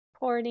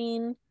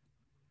recording.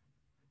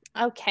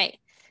 Okay,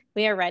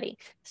 we are ready.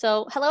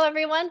 So hello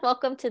everyone,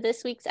 welcome to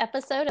this week's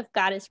episode of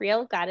God is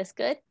Real, God is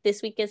Good.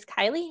 This week is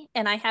Kiley,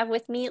 and I have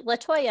with me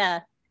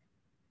Latoya.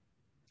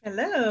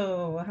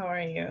 Hello, how are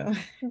you?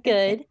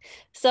 Good.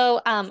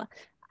 So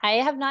I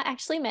have not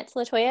actually met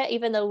Latoya,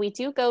 even though we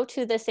do go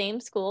to the same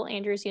school,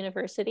 Andrews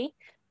University,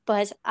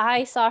 but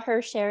I saw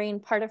her sharing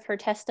part of her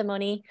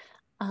testimony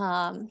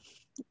on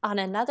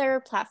another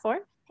platform.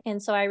 And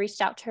so I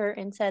reached out to her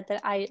and said that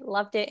I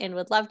loved it and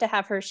would love to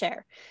have her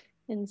share.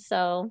 And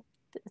so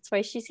that's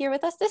why she's here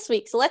with us this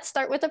week. So let's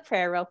start with a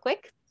prayer real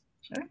quick.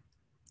 Sure.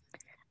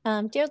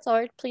 Dear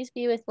Lord, please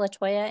be with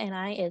Latoya and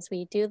I as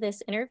we do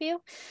this interview.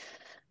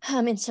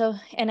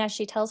 And as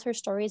she tells her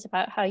stories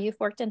about how you've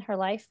worked in her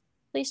life,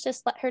 please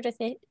just let her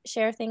to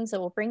share things that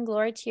will bring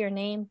glory to your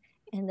name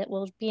and that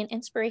will be an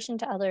inspiration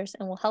to others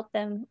and will help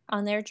them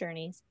on their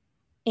journeys.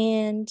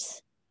 And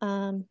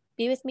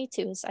be with me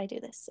too as I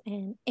do this.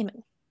 And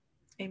amen.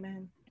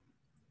 Amen.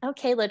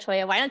 Okay,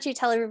 Latoya, why don't you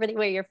tell everybody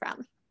where you're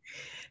from?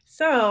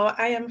 So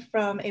I am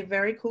from a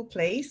very cool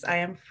place. I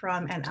am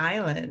from an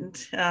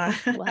island.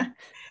 What?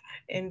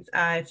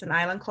 It's an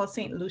island called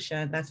St.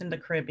 Lucia. That's in the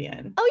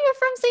Caribbean. Oh, you're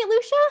from St.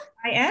 Lucia?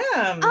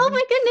 I Oh am.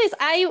 my goodness.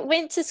 I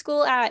went to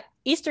school at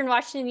Eastern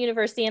Washington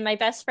University, and my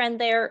best friend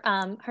there,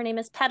 her name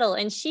is Petal,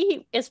 and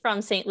she is from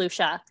St.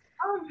 Lucia.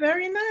 Oh,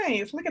 very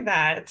nice. Look at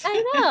that.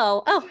 I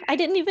know. Oh, I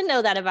didn't even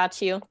know that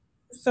about you.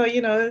 So,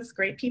 it's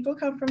great people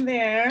come from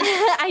there.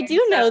 I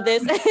do know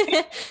this.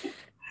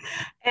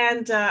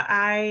 And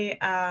I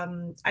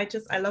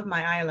love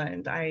my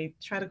island. I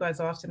try to go as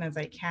often as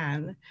I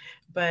can,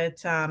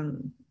 but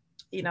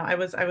I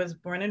was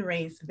born and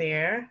raised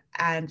there,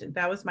 and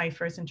that was my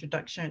first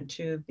introduction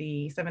to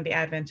the Seventh-day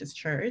Adventist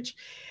Church.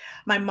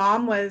 My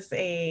mom was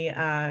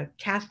a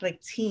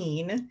Catholic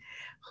teen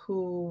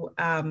who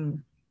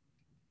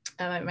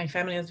my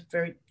family is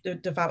very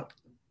devout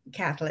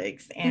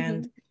Catholics,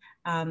 and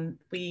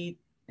we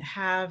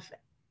have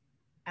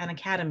an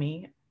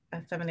academy,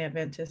 a Seventh-day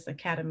Adventist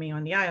academy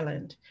on the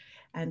island.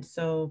 And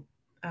so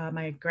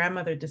my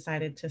grandmother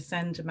decided to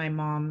send my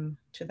mom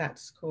to that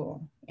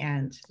school.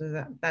 And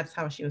so that's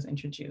how she was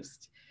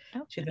introduced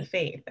to the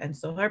faith. And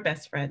so her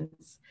best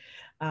friends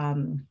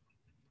kind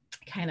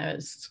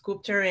of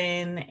scooped her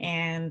in.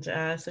 And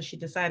so she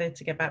decided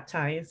to get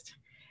baptized,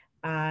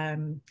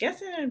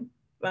 guess in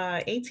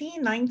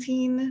 18,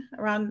 19,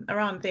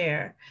 around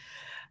there.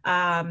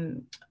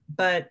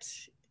 But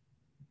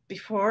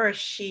before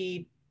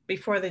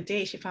the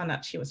day she found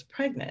out she was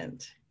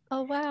pregnant.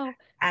 Oh, wow.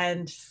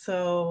 And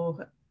so,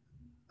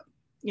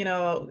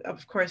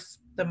 of course,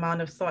 the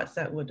amount of thoughts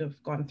that would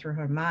have gone through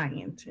her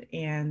mind.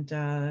 And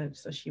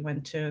so she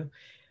went to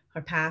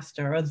her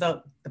pastor, or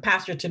the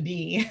pastor to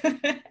be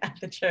at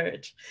the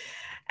church.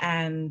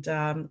 And,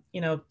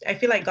 I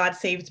feel like God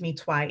saved me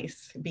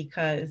twice,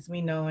 because we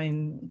know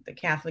in the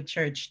Catholic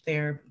Church,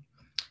 their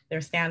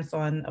stance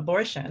on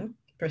abortion,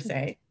 per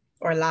se,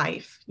 or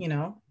life,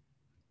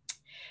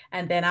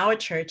 and then our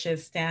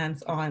church's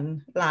stance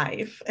on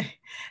life.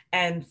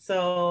 And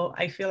so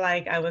I feel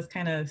like I was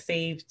kind of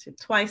saved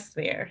twice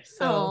there.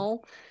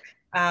 So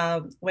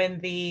when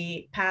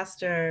the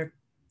pastor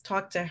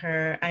talked to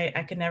her,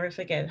 I could never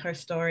forget her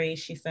story.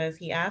 She says,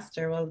 he asked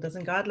her, well,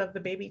 doesn't God love the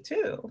baby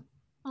too?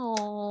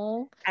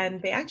 Oh. And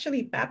they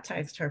actually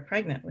baptized her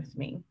pregnant with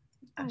me.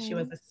 She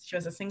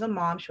was a single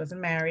mom. She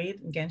wasn't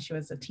married. Again, she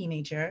was a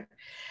teenager.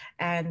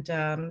 And,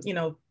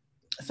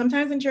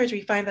 sometimes in church, we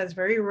find that's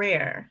very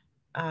rare.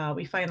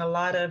 We find a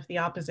lot of the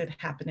opposite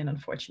happening,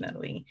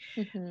 unfortunately,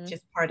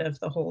 just part of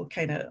the whole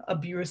kind of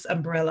abuse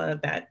umbrella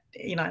that,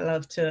 I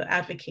love to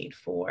advocate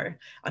for,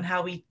 on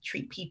how we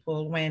treat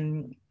people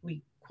when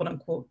we, quote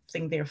unquote,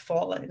 think they're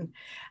fallen.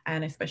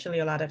 And especially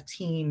a lot of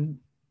teen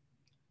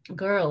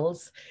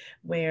girls,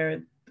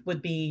 where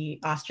would be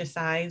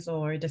ostracized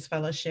or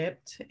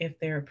disfellowshipped if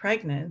they're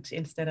pregnant,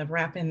 instead of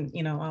wrapping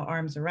our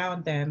arms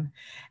around them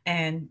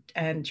and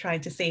trying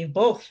to save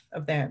both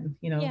of them,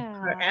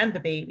 her and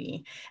the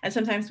baby. And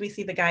sometimes we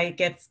see the guy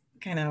gets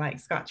kind of like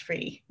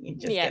scotch-free. You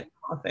just get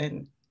off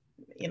and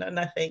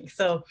nothing.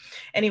 So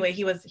anyway,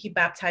 he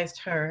baptized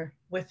her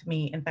with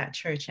me in that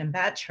church, and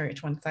that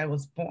church, once I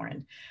was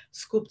born,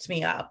 scooped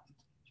me up,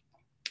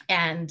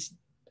 and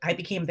I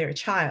became their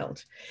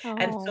child.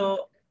 And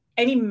so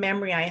any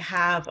memory I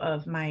have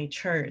of my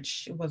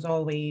church was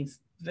always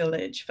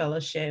village,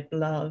 fellowship,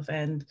 love,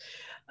 and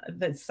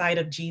the side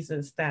of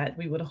Jesus that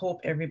we would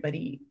hope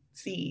everybody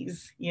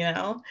sees,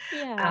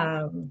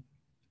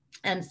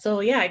 and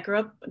so, I grew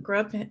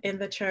up in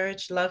the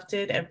church, loved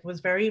it, and was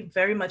very,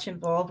 very much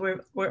involved.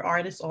 We're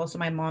artists also.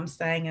 My mom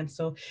sang, and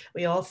so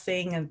we all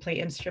sing and play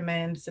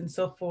instruments and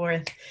so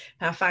forth.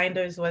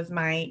 Pathfinders was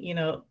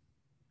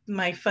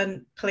my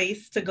fun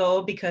place to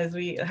go, because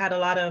we had a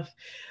lot of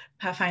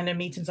Pathfinder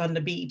meetings on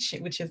the beach,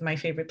 which is my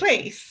favorite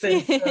place.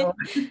 And so,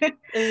 so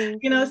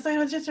it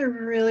was just a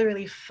really,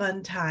 really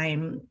fun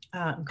time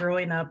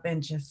growing up,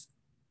 and just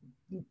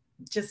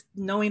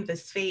knowing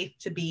this faith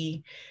to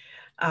be,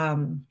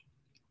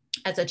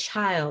 as a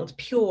child,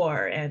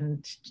 pure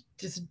and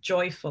just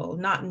joyful,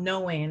 not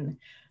knowing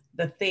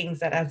the things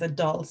that as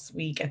adults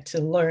we get to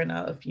learn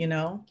of, you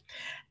know?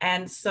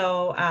 And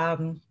so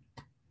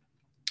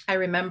I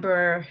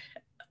remember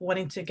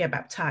wanting to get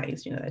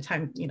baptized, you know, that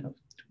time, you know,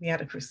 we had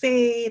a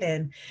crusade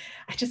and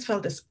I just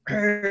felt this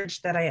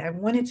urge that I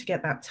wanted to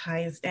get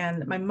baptized.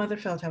 And my mother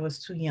felt I was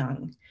too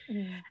young.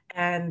 Mm.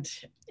 And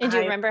And do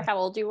you remember how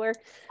old you were?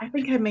 I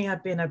think I may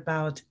have been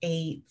about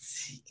eight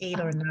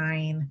or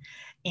nine.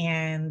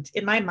 And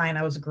in my mind,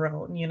 I was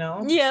grown, you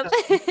know? Yep.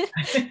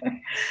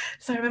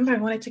 So I remember I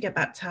wanted to get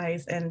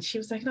baptized and she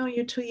was like, no,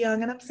 you're too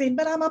young. And I'm saying,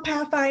 but I'm a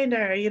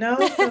pathfinder, you know?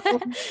 So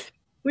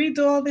we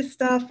do all this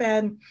stuff.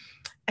 And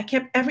I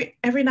kept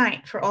every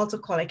night for altar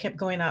call, I kept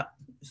going up.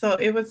 So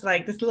it was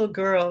like this little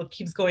girl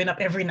keeps going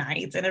up every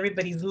night and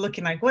everybody's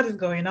looking like, what is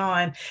going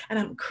on? And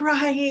I'm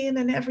crying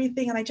and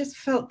everything. And I just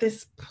felt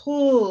this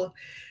pull,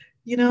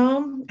 you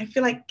know, I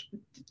feel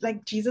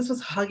like Jesus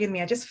was hugging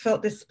me. I just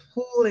felt this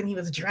pull and he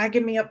was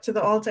dragging me up to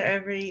the altar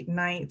every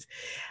night.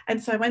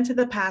 And so I went to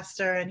the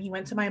pastor and he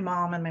went to my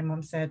mom and my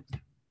mom said,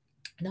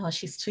 no,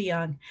 she's too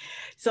young.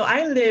 So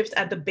I lived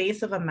at the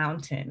base of a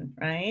mountain,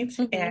 right?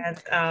 Mm-hmm.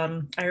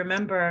 And I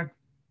remember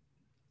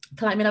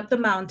climbing up the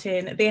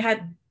mountain. They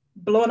had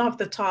blown off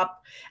the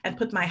top and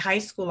put my high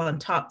school on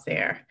top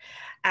there.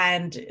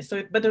 And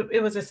so, but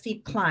it was a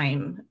steep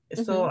climb.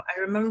 So Mm-hmm.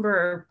 I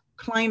remember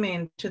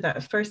climbing to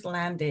that first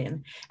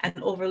landing and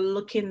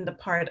overlooking the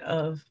part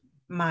of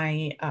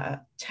my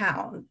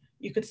town.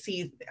 You could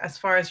see as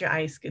far as your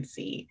eyes could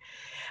see.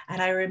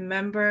 And I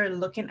remember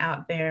looking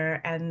out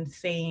there and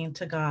saying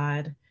to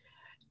God,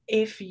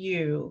 if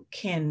you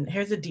can,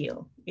 here's the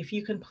deal. If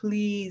you can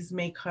please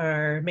make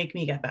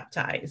me get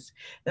baptized,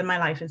 then my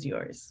life is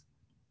yours.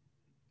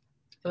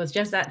 It was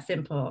just that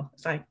simple.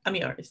 It's like, I'm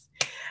yours.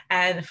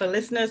 And for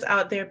listeners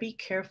out there, be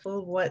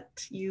careful what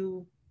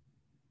you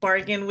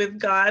bargain with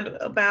God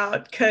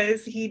about,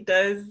 because he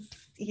does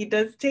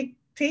take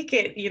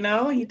it, you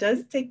know, he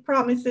does take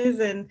promises.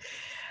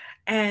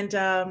 And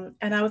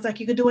I was like,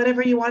 you can do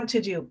whatever you want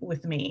to do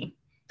with me.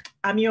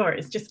 I'm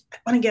yours. Just I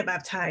want to get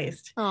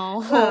baptized. Oh,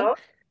 Well,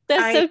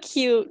 that's I so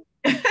cute.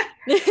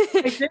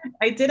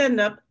 I did end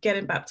up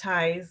getting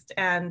baptized,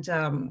 and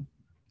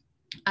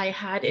I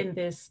had in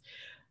this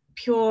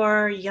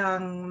pure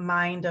young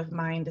mind of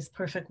mine this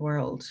perfect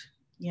world.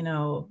 You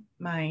know,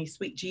 my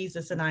sweet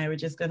Jesus and I were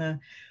just gonna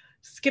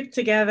skip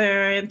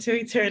together into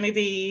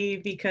eternity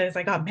because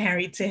I got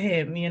married to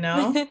him. You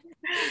know,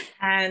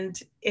 and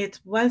it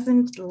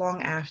wasn't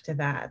long after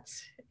that.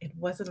 It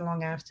wasn't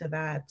long after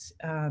that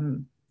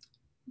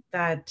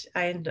that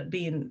I ended up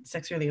being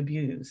sexually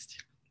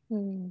abused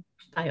Mm.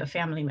 by a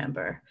family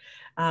member.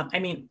 I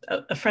mean,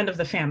 a friend of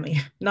the family,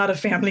 not a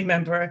family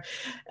member.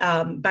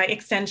 By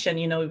extension,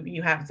 you know,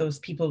 you have those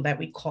people that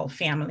we call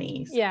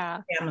families,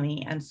 Yeah.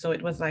 family. And so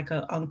it was like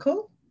an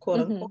uncle,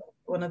 quote Mm-hmm. unquote,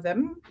 one of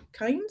them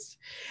kinds.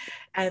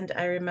 And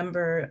I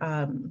remember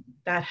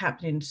that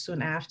happening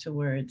soon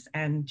afterwards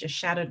and just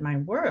shattered my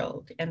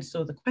world. And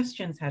so the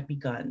questions had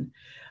begun.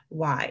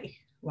 Why?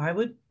 Why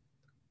would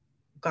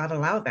God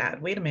allow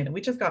that? Wait a minute,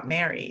 we just got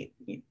married,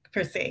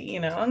 per se, you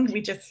know, and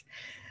we just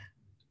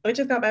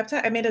got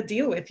baptized. I made a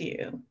deal with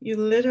you. You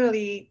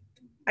literally,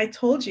 I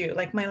told you,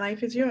 like, my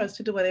life is yours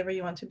to do whatever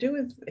you want to do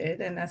with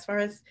it. And as far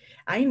as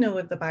I know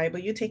with the Bible,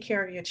 you take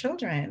care of your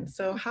children.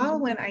 So, how,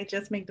 Mm-hmm. when I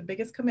just make the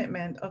biggest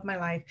commitment of my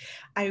life,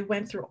 I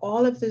went through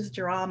all of this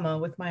drama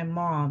with my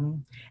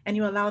mom, and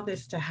you allow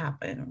this to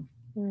happen?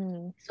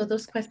 Mm. So,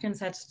 those questions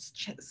had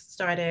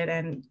started,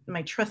 and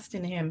my trust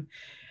in him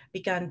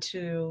began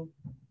to,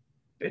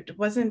 it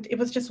was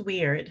just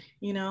weird,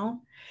 you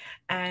know?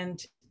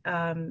 And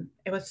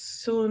it was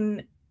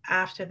soon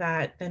after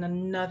that, then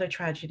another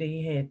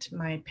tragedy hit.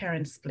 My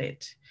parents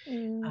split.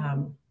 Mm.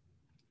 Um,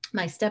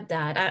 my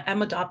stepdad,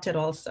 I'm adopted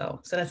also.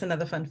 So that's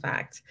another fun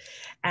fact.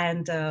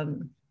 And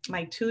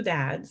my two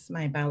dads,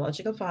 my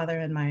biological father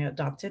and my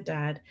adopted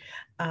dad,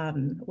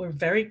 were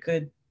very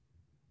good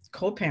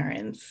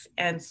co-parents.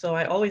 And so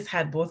I always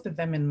had both of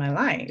them in my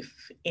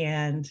life.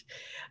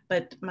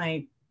 But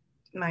my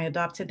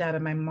adopted dad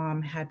and my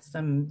mom had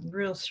some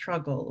real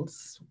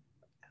struggles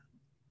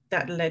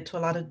that led to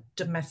a lot of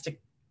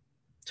domestic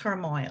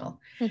turmoil,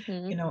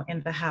 Mm-hmm. you know,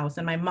 in the house.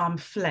 And my mom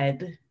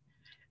fled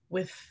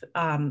with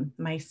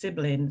my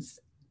siblings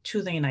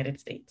to the United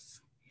States.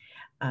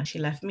 She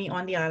left me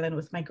on the island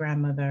with my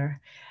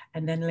grandmother,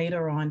 and then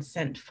later on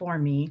sent for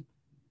me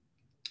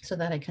so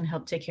that I can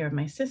help take care of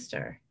my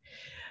sister.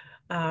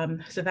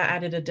 So that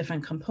added a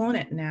different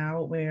component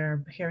now,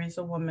 where here is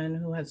a woman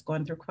who has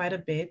gone through quite a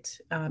bit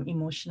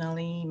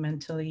emotionally,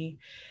 mentally,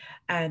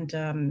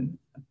 and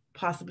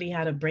possibly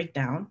had a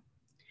breakdown.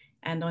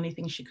 And the only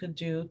thing she could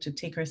do to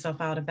take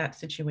herself out of that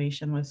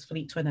situation was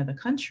flee to another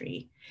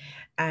country.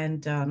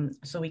 And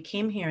so we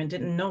came here and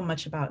didn't know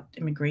much about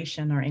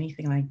immigration or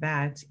anything like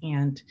that.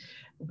 And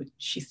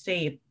she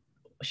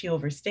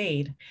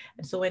overstayed.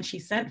 And so when she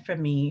sent for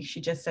me,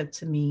 she just said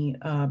to me,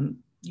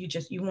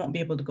 you won't be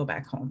able to go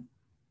back home.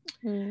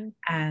 Mm.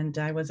 And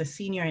I was a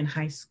senior in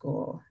high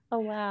school. Oh,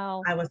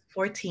 wow. I was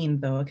 14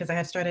 though, because I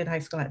had started high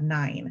school at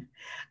 9.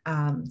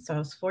 So I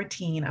was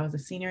 14. I was a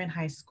senior in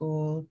high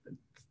school,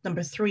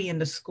 number 3 in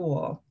the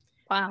school.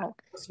 I was Wow.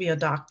 supposed to be a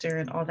doctor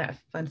and all that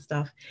fun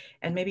stuff.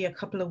 And maybe a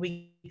couple of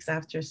weeks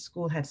after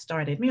school had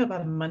started, maybe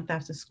about a month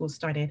after school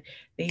started,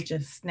 they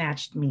just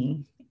snatched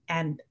me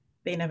and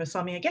they never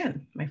saw me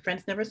again. My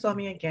friends never saw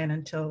me again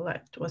until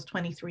it was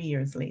 23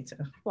 years later.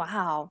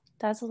 Wow.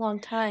 That's a long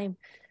time.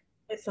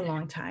 It's a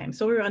long time.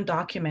 So we were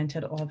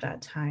undocumented all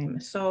that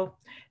time. So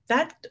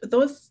that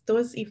those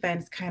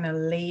events kind of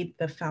laid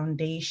the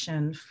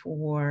foundation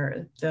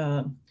for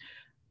the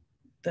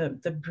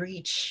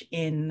breach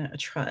in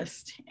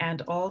trust,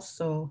 and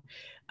also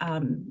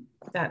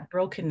that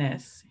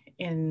brokenness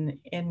in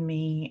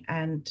me,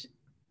 and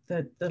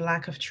the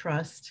lack of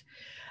trust,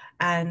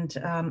 and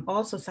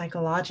also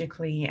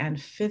psychologically and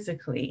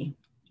physically,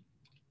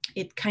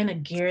 it kind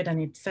of geared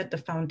and it set the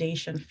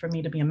foundation for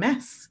me to be a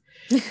mess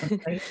once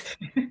I was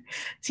a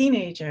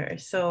teenager.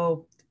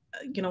 So,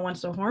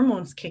 once the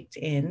hormones kicked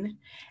in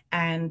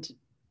and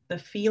the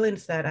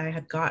feelings that I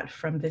had got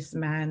from this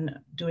man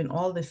doing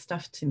all this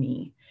stuff to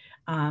me,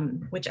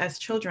 which as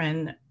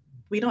children,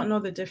 we don't know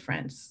the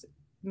difference,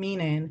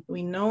 meaning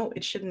we know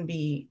it shouldn't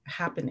be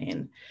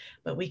happening,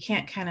 but we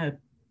can't kind of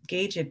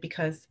gauge it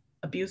because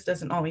abuse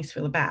doesn't always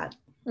feel bad.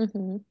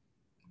 Mm-hmm.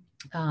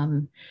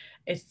 Um,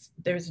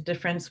 there's a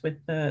difference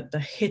with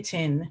the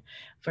hitting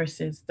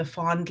versus the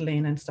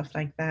fondling and stuff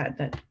like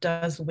that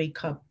does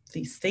wake up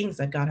these things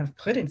that God have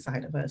put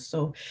inside of us.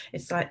 So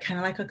it's like kind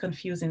of like a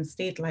confusing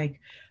state, like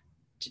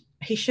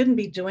he shouldn't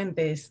be doing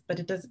this, but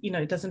it does,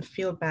 it doesn't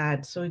feel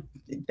bad. So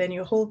then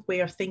your whole way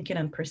of thinking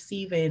and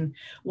perceiving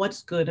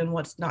what's good and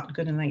what's not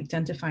good and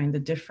identifying the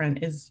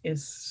different is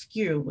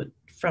skewed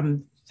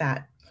from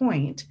that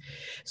point.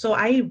 So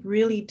I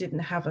really didn't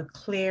have a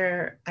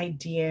clear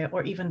idea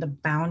or even the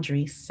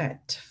boundary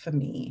set for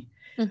me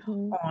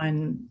Mm-hmm.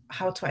 on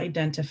how to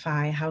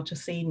identify, how to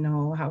say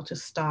no, how to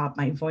stop.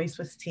 My voice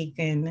was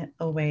taken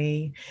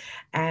away.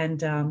 And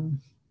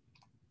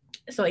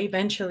so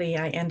eventually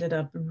I ended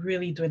up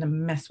really doing a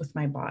mess with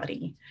my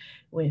body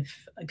with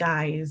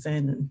guys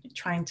and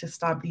trying to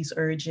stop these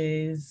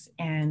urges.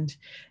 And,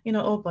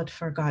 oh, but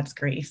for God's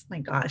grace, my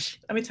gosh,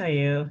 let me tell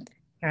you,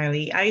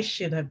 Kiley, I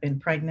should have been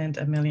pregnant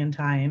a million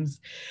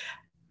times,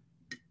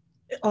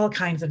 all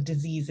kinds of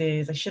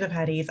diseases. I should have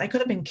had AIDS. I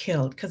could have been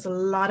killed because a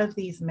lot of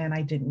these men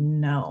I didn't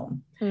know.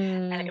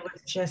 And Mm. it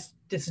was just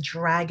this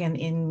dragon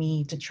in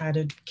me to try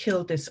to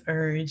kill this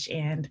urge.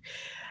 And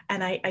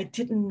I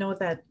didn't know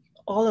that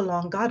all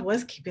along God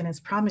was keeping his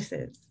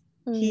promises.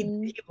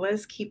 He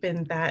was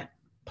keeping that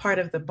part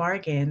of the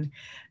bargain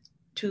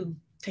to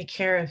take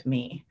care of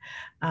me.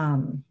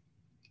 Um,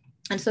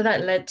 and so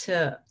that led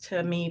to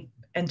me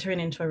entering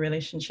into a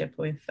relationship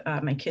with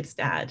my kid's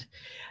dad.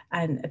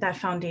 And that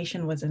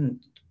foundation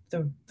wasn't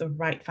the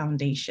right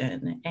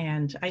foundation,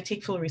 and I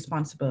take full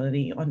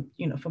responsibility on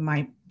for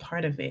my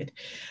part of it.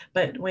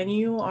 But when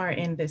you are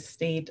in this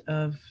state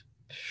of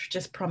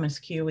just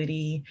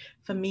promiscuity,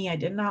 for me, I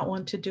did not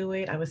want to do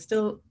it. I was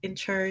still in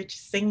church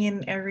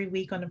singing every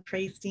week on the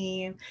praise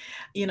team.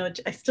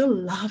 I still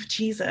love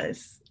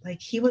Jesus, like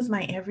he was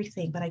my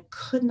everything, but I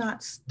could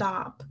not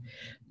stop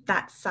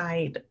that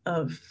side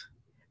of,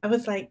 I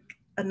was like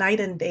a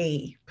night and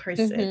day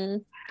person. Mm-hmm.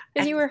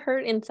 Because And you were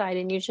hurt inside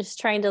and you're just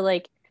trying to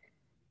like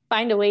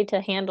find a way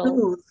to handle.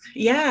 soothe.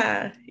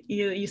 Yeah,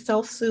 you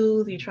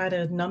self-soothe, you try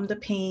to numb the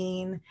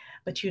pain,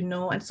 but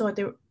and so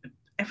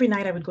every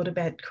night I would go to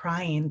bed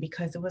crying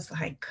because it was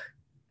like,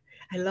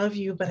 I love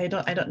you, but I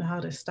don't know how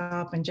to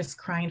stop, and just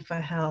crying for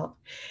help.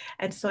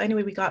 And so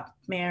anyway, we got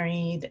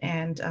married,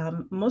 and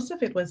most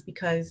of it was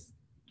because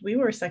we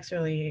were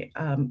sexually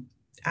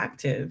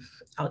active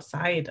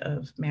outside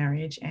of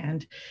marriage,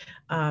 and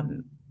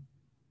um,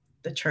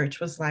 the church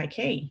was like,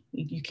 hey,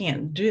 you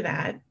can't do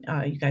that.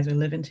 You guys are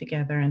living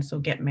together, and so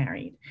get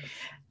married.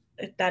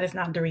 That is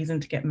not the reason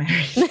to get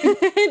married.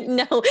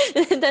 No,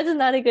 that's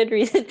not a good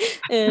reason.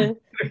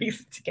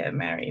 Reason to get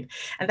married.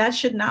 And that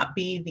should not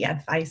be the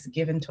advice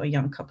given to a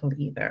young couple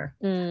either.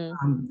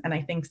 Mm. And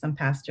I think some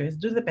pastors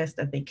do the best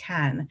that they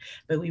can,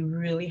 but we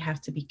really have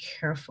to be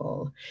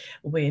careful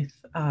with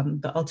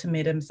the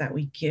ultimatums that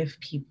we give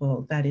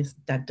people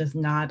that does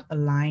not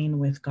align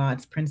with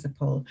God's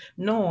principle,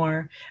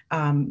 nor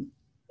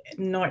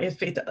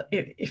if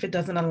it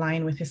doesn't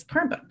align with his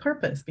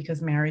purpose,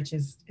 because marriage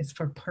is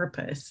for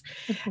purpose.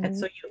 And Mm-hmm.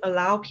 so you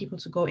allow people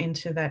to go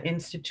into that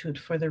institute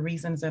for the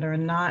reasons that are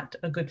not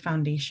a good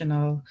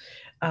foundational,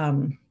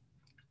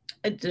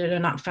 they're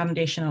not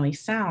foundationally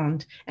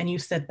sound, and you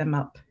set them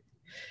up,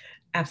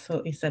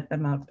 absolutely set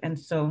them up. And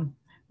so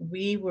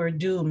we were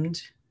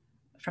doomed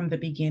from the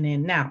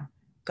beginning. Now,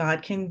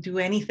 God can do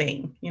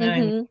anything, you know what I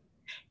mean? Mm-hmm.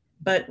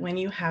 But when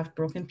you have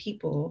broken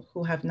people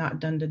who have not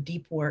done the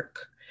deep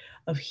work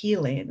of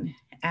healing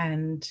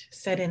and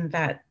setting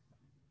that,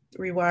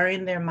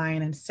 rewiring their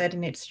mind and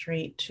setting it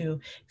straight to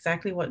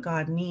exactly what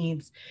God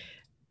needs,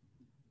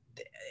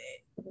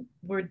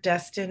 we're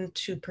destined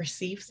to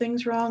perceive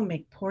things wrong,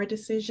 make poor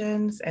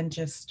decisions, and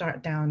just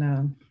start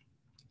down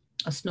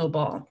a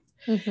snowball.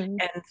 Mm-hmm.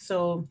 And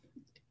so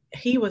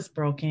he was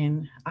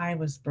broken, I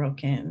was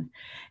broken,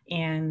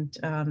 and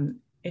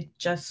it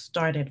just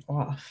started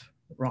off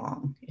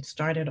wrong. It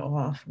started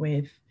off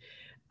with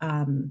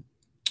um,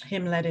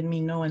 him letting me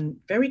know and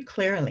very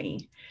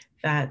clearly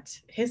that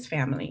his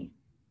family,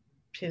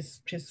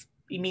 his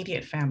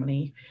immediate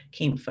family,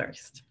 came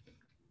first,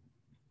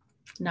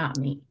 not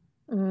me.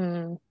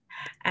 Mm.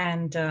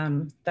 And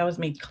that was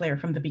made clear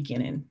from the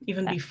beginning,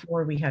 even That,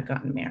 before we had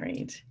gotten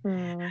married.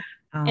 mm.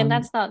 And Um,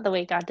 that's not the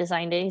way God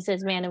designed it. He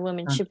says man and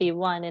woman should be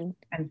one.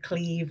 and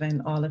cleave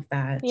and all of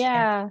that.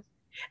 Yeah.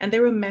 And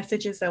there were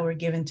messages that were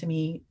given to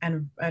me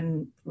and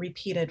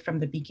repeated from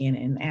the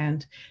beginning.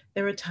 And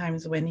there were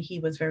times when he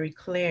was very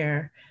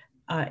clear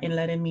in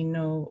letting me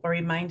know or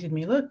reminded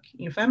me, look,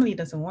 your family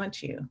doesn't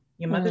want you.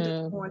 Your mother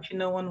doesn't Mm. want you.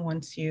 No one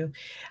wants you.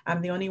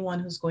 I'm the only one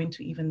who's going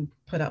to even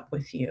put up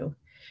with you.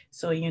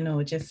 So,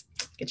 just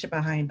get your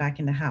behind back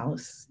in the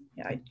house.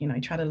 I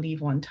try to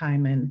leave one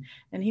time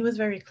and he was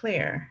very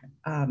clear.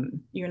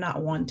 You're not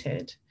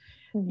wanted.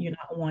 Mm. You're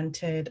not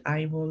wanted. I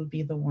will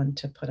be the one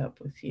to put up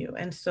with you.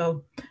 And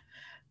so,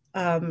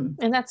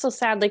 And that's so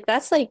sad. Like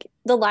that's like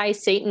the lie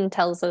Satan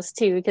tells us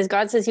too, because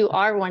God says you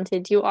are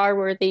wanted, you are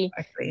worthy,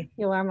 exactly.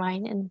 you are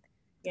mine. And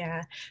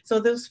Yeah. So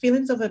those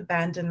feelings of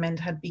abandonment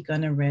had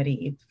begun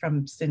already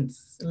from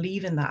since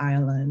leaving the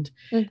island,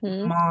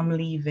 mm-hmm. mom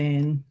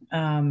leaving,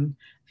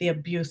 the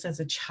abuse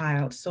as a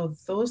child. So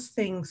those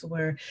things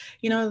were,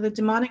 the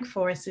demonic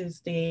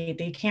forces,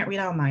 they can't read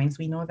our minds.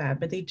 We know that,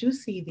 but they do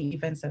see the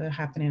events that are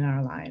happening in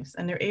our lives.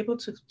 And they're able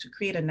to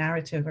create a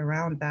narrative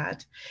around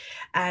that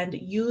and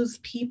use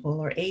people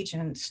or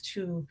agents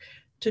to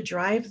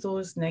drive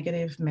those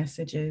negative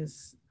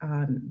messages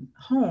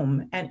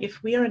home. And if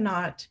we are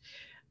not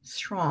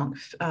strong,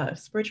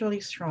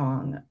 spiritually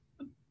strong,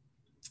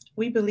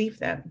 we believe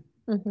them.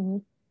 Mm-hmm.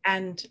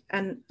 And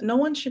no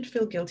one should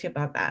feel guilty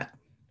about that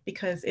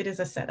because it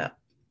is a setup,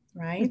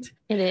 right?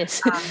 It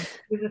is.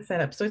 It's a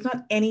setup. So it's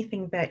not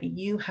anything that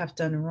you have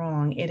done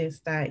wrong. It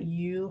is that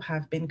you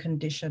have been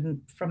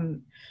conditioned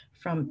from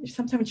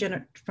sometimes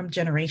from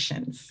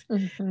generations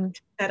mm-hmm.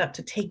 set up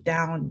to take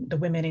down the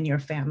women in your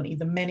family,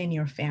 the men in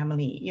your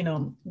family.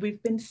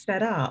 We've been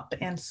set up.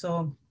 And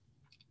so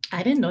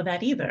I didn't know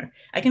that either.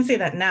 I can say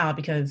that now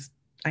because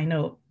I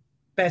know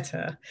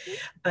better.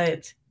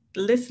 But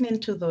listening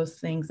to those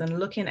things and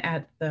looking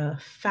at the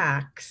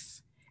facts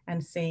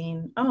and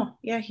saying, oh,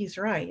 yeah, he's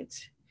right.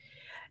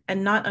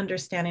 And not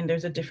understanding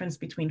there's a difference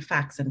between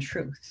facts and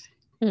truth.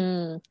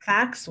 Mm.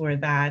 Facts were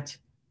that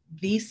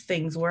these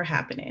things were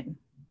happening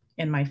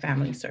in my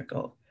family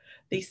circle.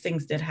 These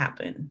things did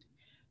happen.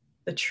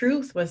 The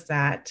truth was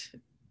that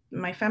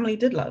my family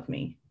did love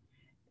me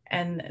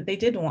and they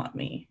did want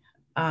me.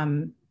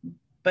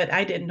 But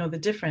I didn't know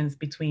the difference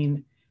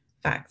between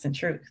facts and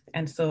truth.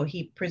 And so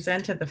he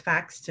presented the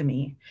facts to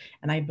me,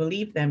 and I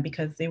believed them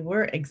because they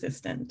were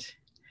existent.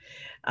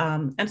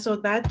 And so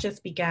that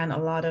just began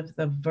a lot of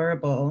the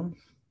verbal,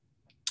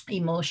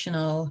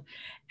 emotional,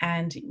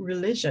 and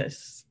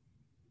religious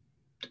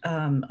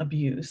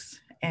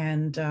abuse.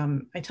 And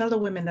I tell the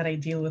women that I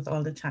deal with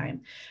all the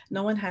time,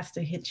 no one has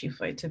to hit you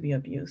for it to be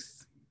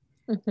abuse.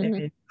 There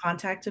Mm-hmm. is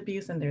contact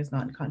abuse and there's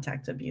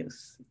non-contact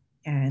abuse.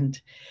 And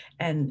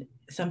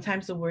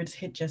sometimes the words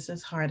hit just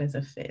as hard as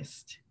a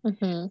fist.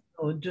 Mm-hmm.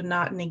 So do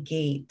not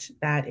negate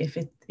that if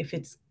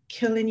it's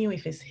killing you,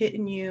 if it's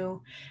hitting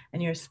you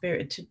and your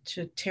spirit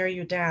to tear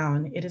you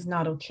down, it is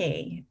not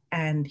okay.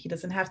 And he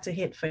doesn't have to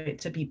hit for it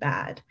to be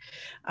bad.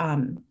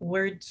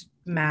 Words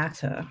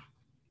matter.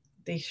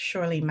 They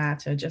surely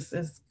matter, just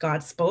as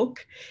God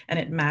spoke and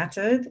it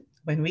mattered.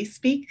 When we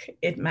speak,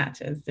 it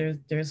matters.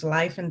 There's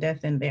life and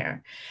death in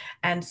there.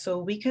 And so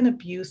we can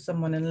abuse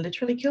someone and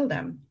literally kill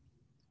them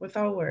with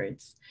our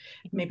words.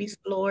 Maybe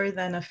slower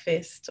than a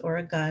fist or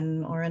a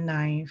gun or a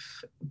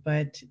knife,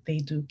 but they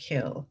do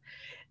kill.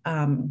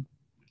 Um,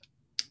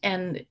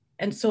 and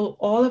so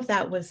all of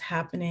that was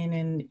happening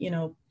and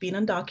being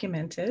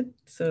undocumented.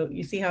 So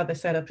you see how the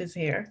setup is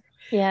here.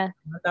 Yeah.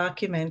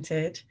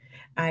 Documented.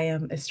 I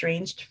am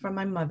estranged from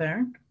my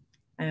mother.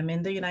 I am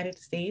in the United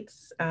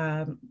States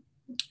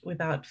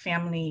without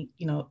family,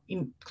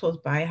 close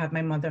by. I have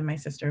my mother and my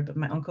sister, but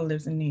my uncle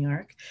lives in New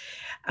York.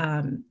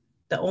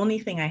 The only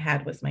thing I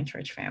had was my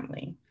church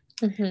family.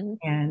 Mm-hmm.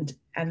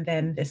 And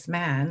then this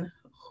man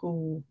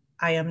who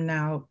I am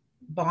now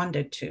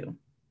bonded to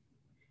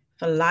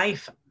for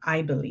life,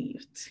 I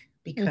believed,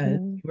 because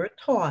Mm-hmm. we were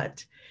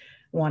taught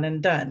one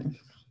and done.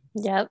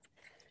 Yep.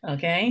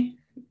 Okay,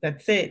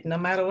 that's it. No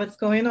matter what's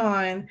going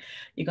on,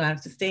 you're gonna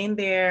have to stay in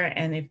there.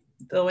 And if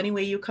the only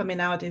way you coming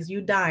out is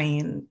you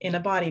dying in a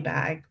body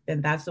bag,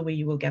 then that's the way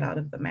you will get out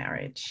of the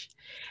marriage.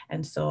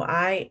 And so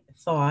I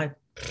thought,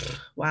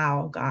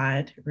 wow,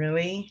 God,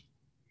 really?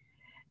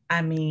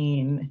 I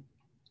mean,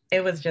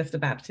 it was just a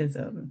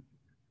baptism.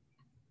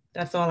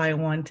 That's all I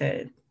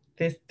wanted.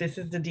 This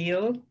is the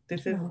deal. Oh.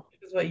 This is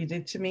what you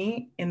did to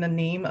me in the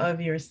name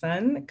of your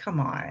son. Come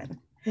on.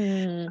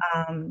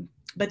 Mm.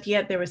 but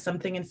yet there was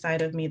something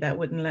inside of me that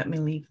wouldn't let me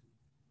leave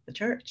the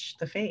church,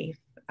 the faith.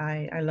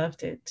 I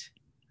loved it.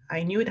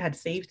 I knew it had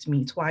saved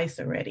me twice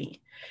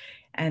already.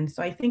 And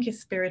so I think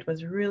his spirit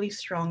was really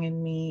strong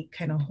in me,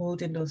 kind of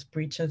holding those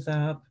breaches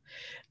up,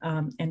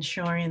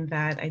 ensuring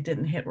that I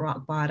didn't hit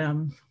rock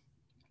bottom,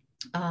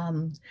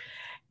 um,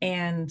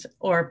 and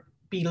or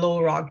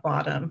below rock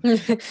bottom,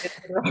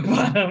 rock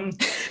bottom.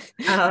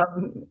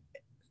 Um,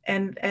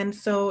 and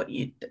so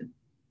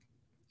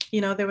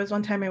there was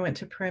one time I went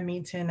to prayer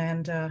meeting,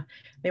 and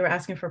they were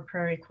asking for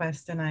prayer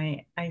requests, and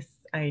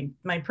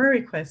my prayer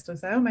request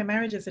was, oh, my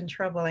marriage is in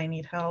trouble, I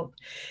need help.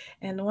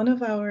 And one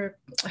of our,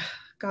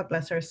 God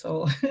bless her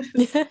soul,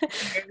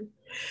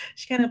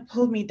 she kind of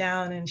pulled me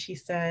down and she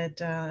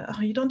said,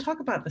 oh, you don't talk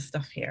about this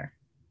stuff here.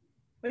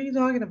 What are you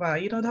talking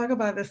about? You don't talk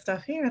about this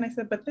stuff here. And I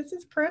said, but this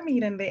is prayer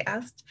meeting. They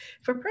asked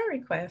for prayer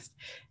requests.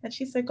 And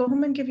she said, go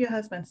home and give your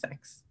husband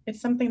sex. It's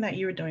something that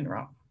you were doing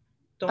wrong.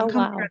 Oh, Don't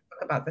come here wow. and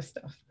talk about this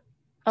stuff.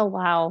 Oh,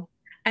 wow.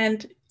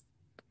 And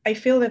I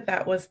feel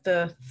that was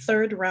the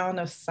third round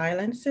of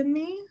silence in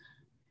me.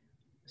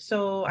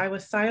 So I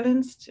was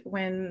silenced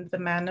when the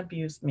man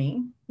abused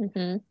me,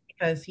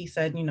 because he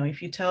said,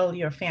 if you tell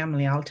your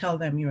family, I'll tell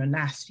them you're a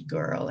nasty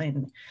girl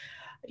and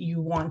you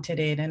wanted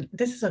it. And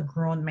this is a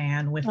grown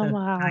man with Oh, a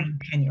wow. 9,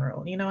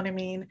 10-year-old, you know what I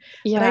mean?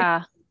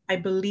 Yeah. But I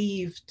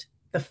believed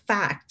the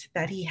fact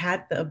that he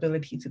had the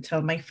ability to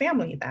tell my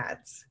family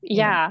that,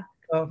 Yeah.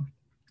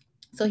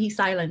 So he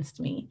silenced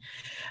me.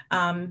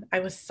 I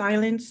was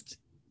silenced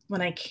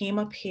when I came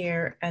up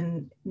here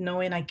and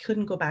knowing I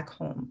couldn't go back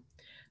home.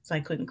 So I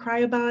couldn't cry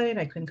about it.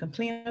 I couldn't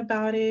complain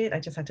about it. I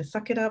just had to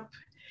suck it up.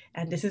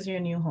 And this is your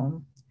new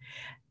home.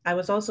 I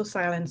was also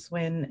silenced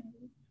when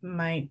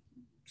my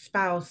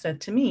spouse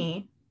said to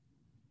me,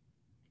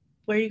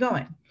 where are you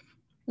going?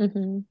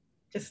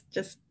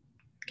 Just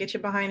get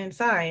your behind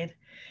inside.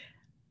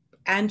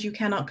 And you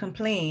cannot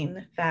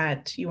complain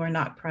that you are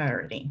not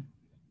priority.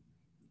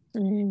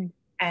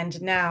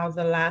 And now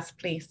the last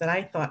place that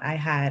I thought I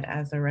had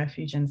as a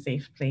refuge and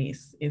safe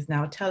place is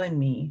now telling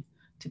me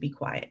to be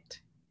quiet.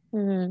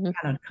 You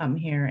cannot come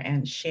here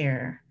and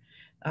share.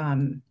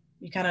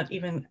 You cannot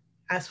even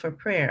ask for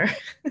prayer.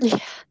 Yeah.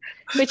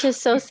 Which is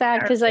so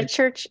sad, because our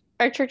church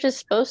is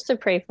supposed to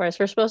pray for us.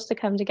 We're supposed to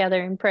come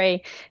together and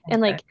pray.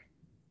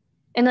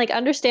 And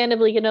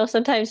understandably,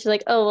 sometimes you're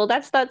like, oh, well,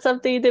 that's not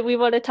something that we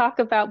want to talk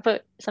about.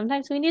 But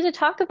sometimes we need to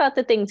talk about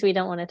the things we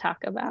don't want to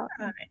talk about.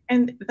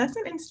 And that's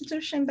an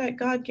institution that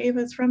God gave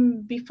us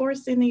from before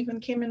sin even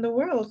came in the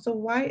world. So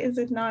why is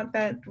it not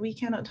that we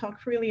cannot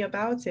talk freely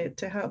about it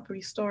to help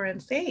restore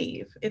and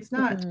save? It's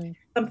not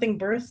something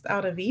birthed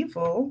out of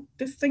evil.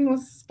 This thing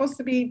was supposed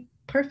to be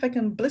perfect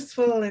and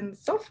blissful and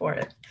so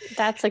forth.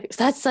 That's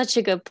such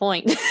a good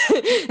point.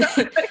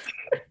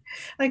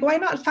 Like, why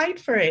not fight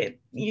for it?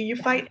 You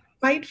fight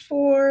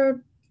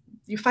for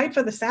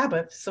the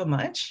Sabbath so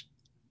much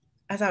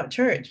as our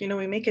church.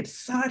 We make it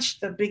such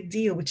the big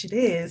deal, which it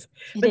is.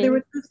 But there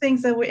were two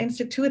things that were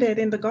instituted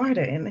in the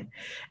garden,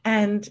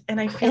 and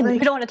I feel like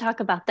we don't want to talk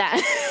about that.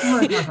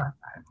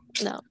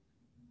 No,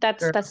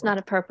 that's not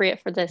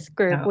appropriate for this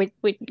group.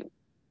 No.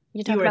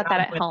 You talk about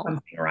that at home.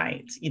 Something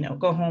right,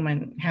 go home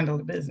and handle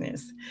the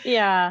business.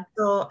 Yeah.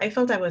 So I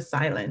felt I was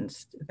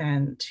silenced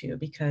then too,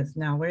 because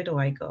now where do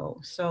I go?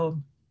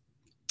 So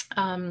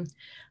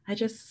I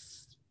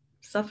just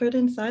suffered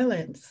in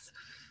silence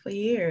for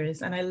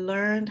years, and I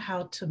learned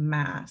how to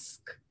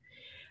mask.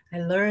 I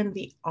learned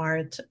the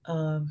art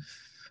of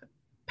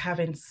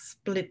having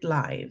split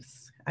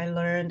lives. I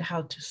learned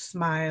how to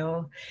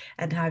smile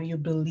and have you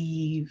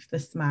believe the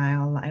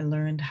smile. I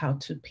learned how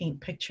to paint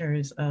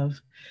pictures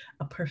of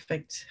a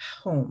perfect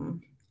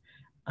home,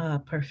 a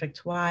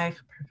perfect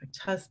wife, a perfect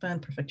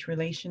husband, perfect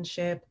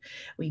relationship.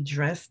 We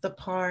dress the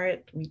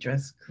part, we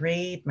dress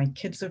great. My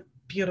kids are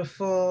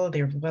beautiful,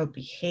 they're well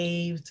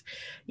behaved,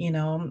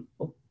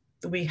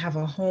 we have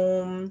a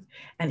home.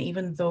 And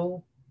even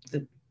though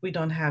we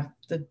don't have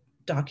the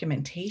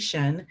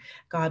documentation,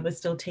 God was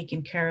still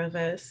taking care of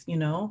us,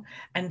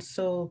 and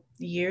so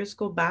years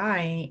go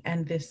by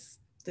and this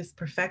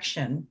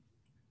perfection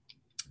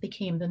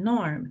became the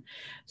norm.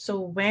 So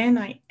when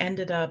I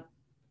ended up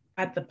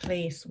at the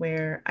place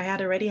where I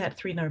had already had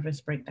 3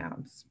 nervous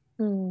breakdowns,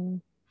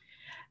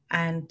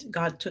 and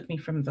God took me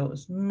from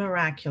those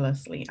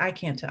miraculously. I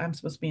can't tell, I'm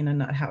supposed to be in a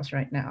nut house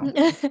right now.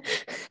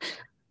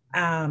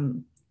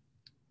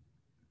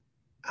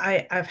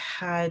 I've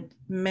had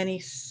many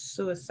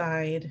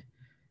suicide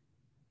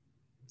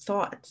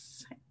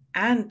thoughts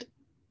and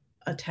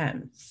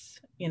attempts,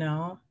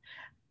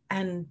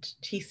 and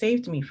he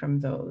saved me from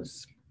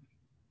those.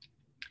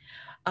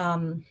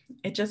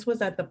 It just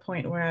was at the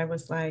point where I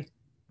was like,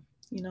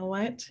 you know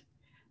what?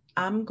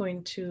 I'm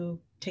going to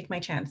take my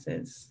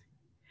chances.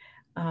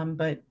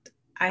 But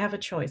I have a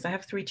choice. I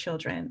have 3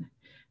 children.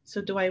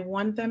 So do I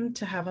want them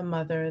to have a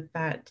mother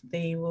that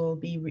they will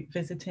be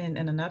visiting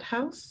in a nut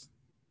house?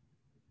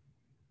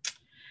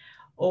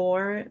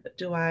 Or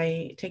do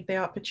I take the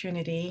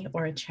opportunity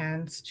or a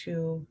chance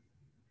to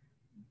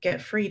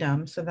get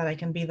freedom so that I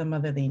can be the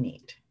mother they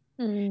need?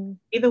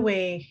 Either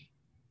way,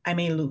 I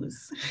may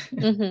lose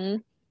Mm-hmm.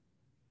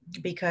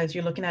 because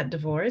you're looking at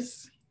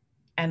divorce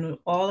and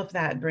all of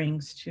that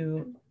brings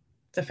to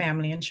the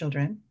family and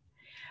children.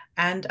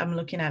 And I'm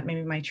looking at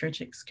maybe my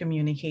church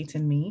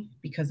excommunicating me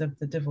because of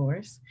the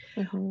divorce,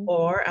 Mm-hmm.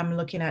 or I'm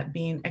looking at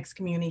being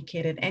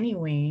excommunicated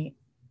anyway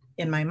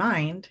in my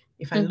mind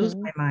if I lose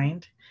Mm-hmm. my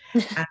mind.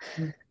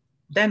 And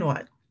then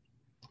what?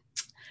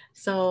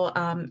 So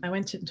I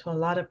went into a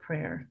lot of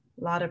prayer,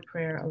 a lot of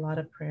prayer, a lot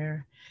of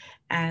prayer.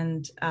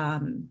 And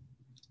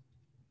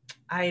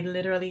I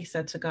literally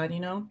said to God,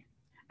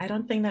 I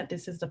don't think that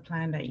this is the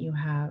plan that you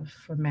have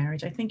for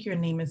marriage. I think your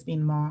name is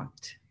being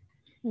mocked.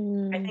 I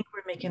Mm. think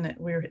we're making it,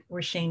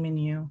 we're shaming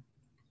you.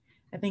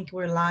 I think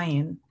we're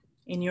lying.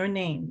 In your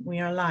name, we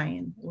are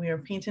lying. We are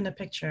painting a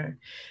picture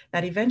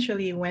that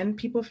eventually, when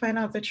people find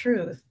out the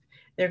truth,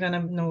 they're going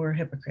to know we're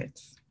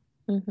hypocrites.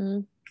 Mm-hmm.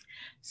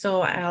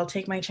 So I'll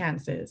take my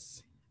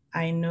chances.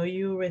 I know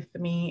you with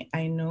me.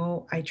 I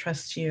know I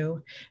trust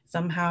you.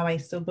 Somehow I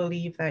still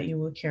believe that you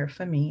will care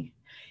for me.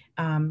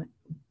 Um,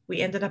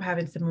 we ended up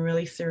having some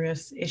really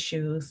serious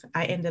issues.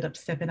 I ended up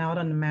stepping out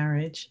on the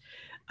marriage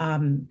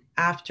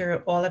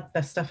after all of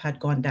the stuff had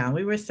gone down.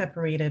 We were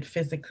separated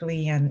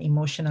physically and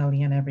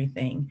emotionally and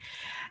everything.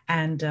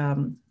 And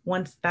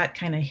once that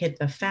kind of hit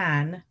the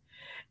fan,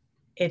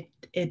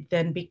 it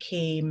then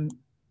became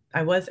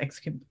I was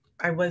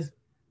I was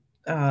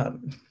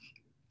um,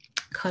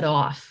 cut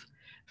off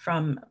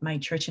from my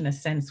church in a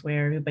sense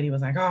where everybody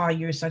was like, oh,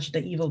 you're such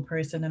the evil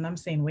person. And I'm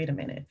saying, wait a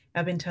minute.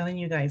 I've been telling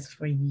you guys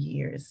for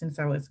years, since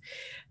I was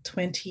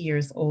 20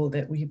 years old,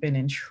 that we've been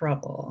in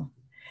trouble.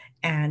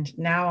 And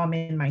now I'm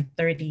in my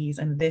 30s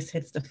and this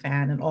hits the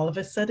fan. And all of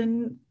a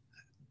sudden,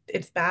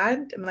 it's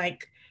bad. I'm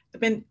like, I've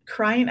been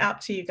crying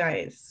out to you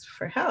guys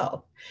for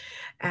help.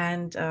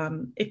 And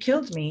it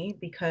killed me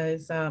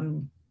because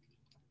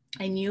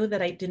I knew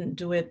that I didn't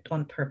do it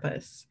on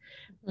purpose.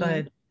 Mm-hmm.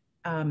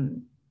 But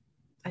um,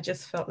 I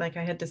just felt like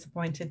I had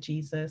disappointed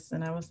Jesus.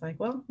 And I was like,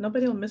 well,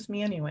 nobody will miss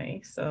me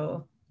anyway.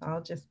 So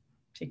I'll just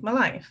take my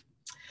life.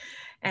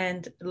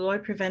 And the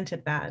Lord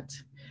prevented that.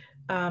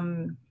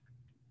 Um,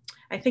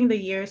 I think the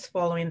years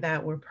following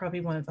that were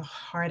probably one of the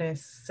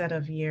hardest set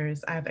of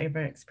years I've ever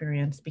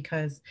experienced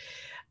because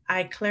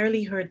I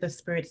clearly heard the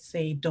Spirit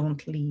say,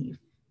 don't leave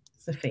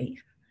the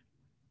faith.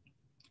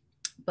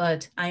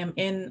 But I am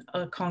in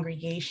a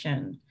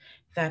congregation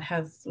that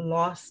has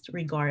lost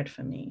regard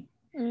for me,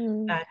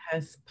 Mm. that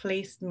has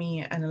placed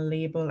me in a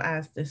label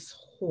as this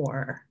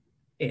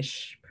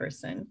whore-ish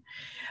person,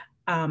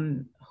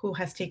 who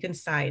has taken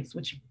sides,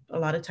 which a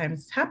lot of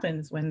times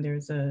happens when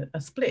there's a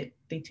split.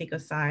 They take a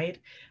side.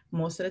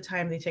 Most of the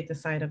time, they take the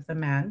side of the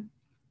man,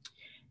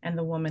 and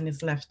the woman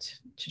is left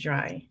to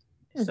dry.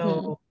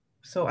 Mm-hmm.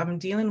 So I'm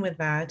dealing with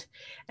that,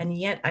 and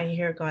yet I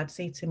hear God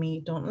say to me,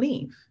 "Don't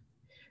leave."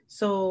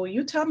 So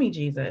you tell me,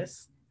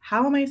 Jesus,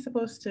 how am I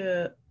supposed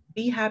to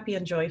be happy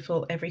and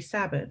joyful every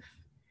Sabbath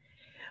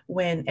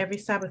when every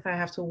Sabbath I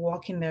have to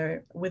walk in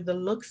there with the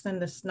looks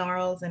and the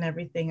snarls and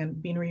everything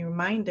and being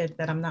reminded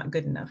that I'm not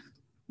good enough,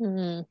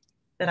 Mm-hmm.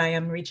 that I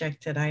am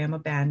rejected, I am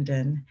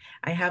abandoned.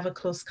 I have a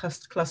close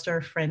cluster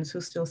of friends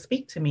who still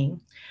speak to me,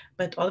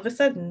 but all of a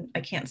sudden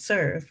I can't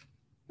serve.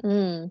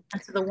 Mm.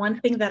 And so the one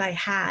thing that I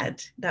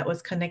had that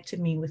was connected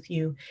me with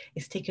you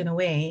is taken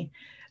away.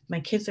 My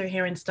kids are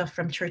hearing stuff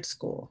from church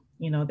school.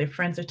 Their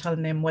friends are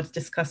telling them what's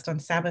discussed on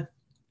Sabbath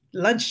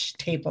lunch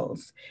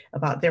tables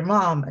about their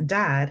mom and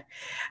dad.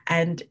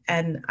 And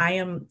I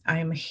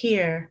am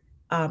here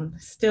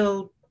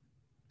still.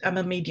 I'm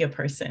a media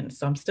person,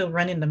 so I'm still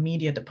running the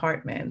media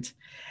department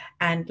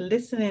and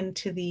listening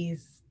to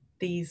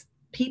these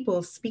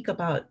people speak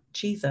about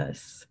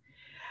Jesus,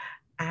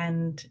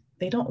 and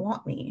they don't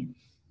want me.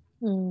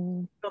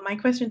 Mm. So my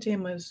question to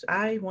him was,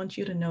 I want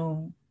you to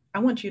know, I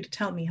want you to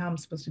tell me how I'm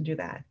supposed to do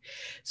that.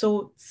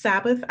 So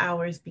Sabbath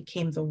hours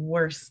became the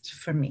worst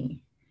for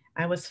me.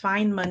 I was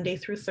fine Monday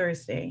through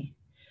Thursday.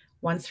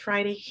 Once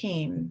Friday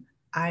came,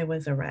 I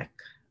was a wreck,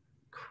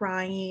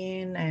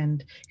 crying,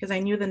 and because I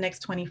knew the next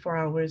 24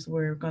 hours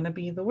were going to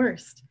be the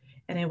worst.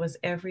 And it was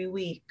every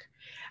week.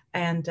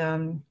 And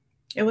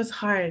it was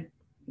hard,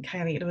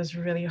 Kiley. It was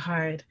really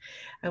hard.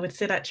 I would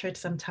sit at church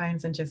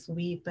sometimes and just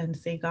weep and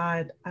say,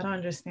 God, I don't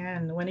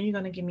understand. When are you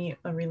going to give me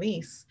a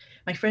release?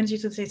 My friends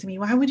used to say to me,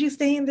 why would you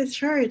stay in this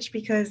church?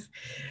 Because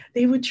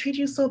they would treat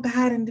you so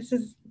bad. And this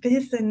is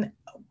this. And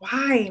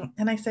why?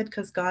 And I said,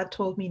 because God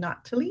told me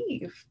not to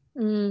leave.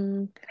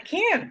 Mm. I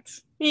can't.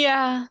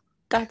 Yeah,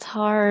 that's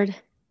hard.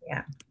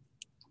 Yeah.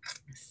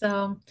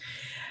 So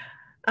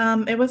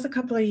it was a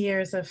couple of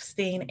years of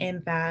staying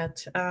in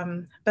that.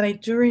 But I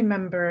do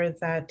remember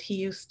that he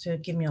used to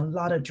give me a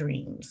lot of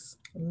dreams,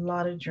 a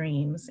lot of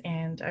dreams.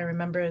 And I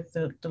remember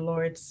the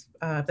Lord's,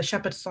 the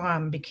shepherd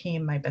psalm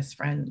became my best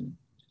friend,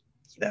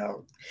 you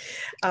know,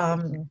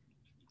 um,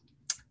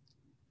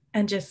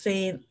 and just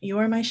saying, you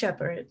are my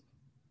shepherd.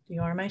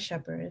 You are my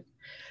shepherd.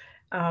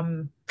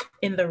 Um,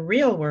 in the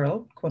real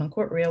world, quote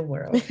unquote, real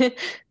world,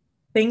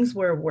 things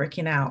were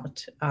working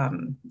out.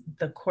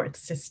 The court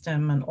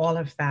system and all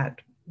of that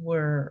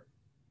were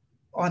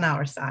on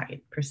our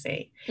side per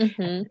se.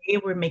 Mm-hmm. They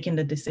were making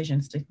the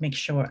decisions to make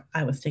sure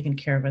I was taken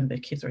care of and the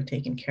kids were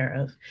taken care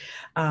of.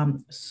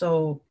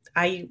 So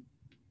I,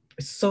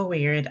 so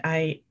weird.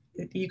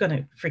 You're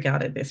gonna freak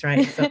out at this,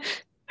 right? So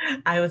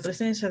I was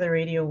listening to the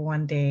radio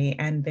one day,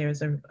 and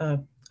there's a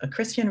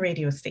Christian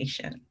radio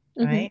station,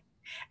 Mm-hmm. right?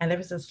 And there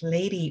was this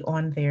lady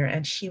on there,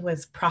 and she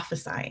was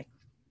prophesying,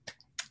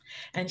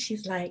 and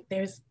she's like,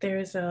 there's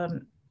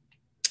a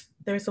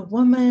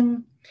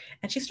woman,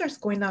 and she starts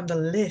going down the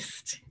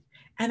list,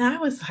 and I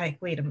was like,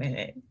 wait a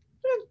minute,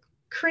 what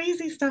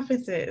crazy stuff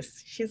is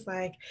this? She's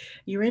like,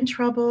 you're in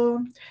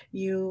trouble,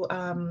 you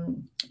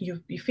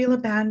feel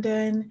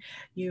abandoned,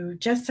 you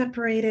just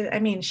separated. I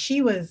mean,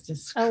 she was Oh,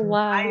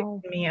 describing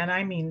wow. me, and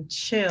I mean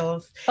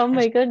chills. Oh And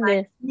my she's like,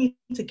 goodness. you need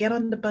to get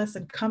on the bus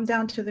and come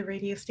down to the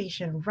radio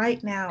station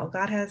right now.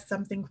 God has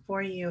something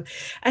for you.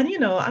 And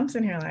I'm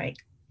sitting here like,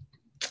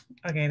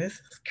 okay, this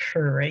is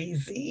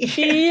crazy.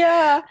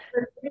 Yeah.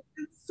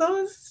 It's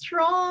so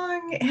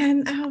strong.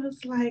 And I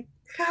was like,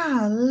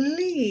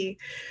 golly,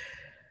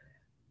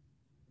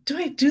 do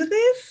I do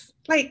this?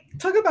 Like,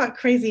 talk about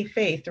crazy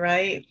faith,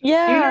 right? You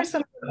Yeah. hear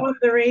someone on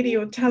the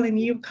radio telling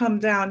you come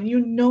down,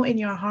 you know in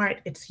your heart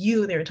it's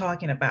you they're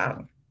talking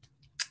about.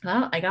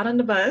 Well, I got on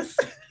the bus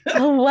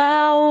Oh,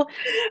 wow.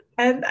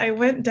 and I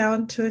went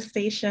down to the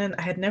station.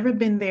 I had never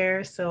been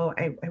there, so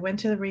I went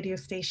to the radio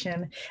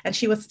station, and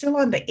she was still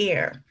on the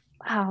air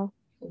Wow.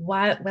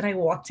 when I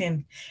walked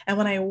in. And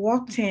when I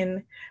walked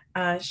in,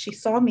 she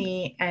saw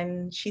me,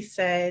 and she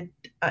said,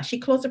 she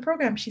closed the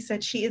program. She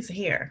said, she is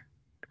here.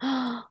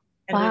 And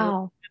we will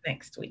Wow. see you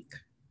next week.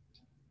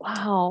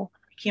 Wow.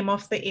 I came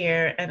off the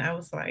air, and I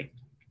was like,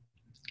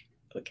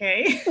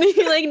 okay.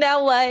 Like,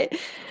 now what?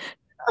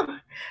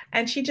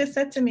 And she just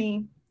said to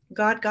me,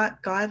 God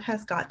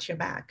has got your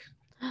back.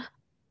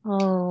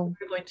 Oh.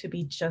 You're going to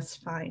be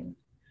just fine.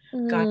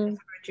 God has Mm.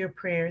 heard your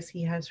prayers.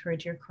 He has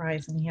heard your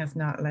cries, and he has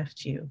not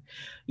left you.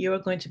 You are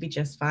going to be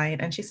just fine.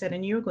 And she said,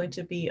 and you're going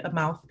to be a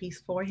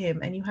mouthpiece for him.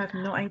 And you have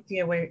no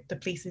idea where the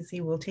places he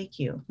will take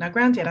you. Now,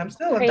 granted, I'm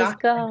still a Praise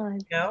doctor,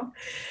 God.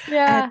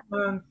 And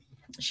Yeah.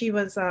 she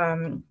was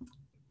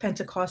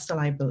Pentecostal,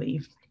 I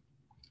believe.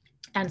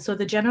 And so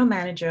the general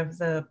manager of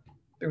the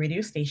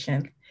radio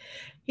station,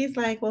 he's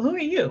like, well, who are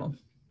you?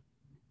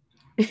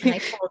 And I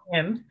told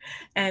him,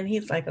 and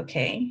he's like,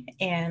 okay.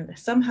 And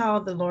somehow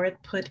the Lord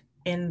put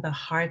in the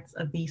hearts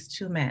of these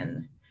two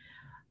men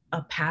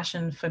a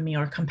passion for me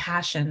or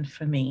compassion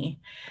for me.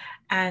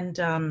 And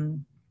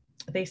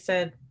they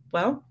said,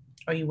 well,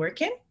 are you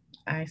working?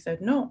 I said,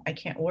 no, I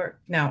can't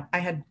work. Now,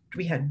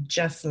 we had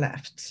just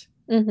left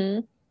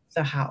Mm-hmm.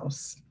 the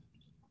house,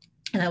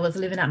 and I was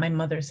living at my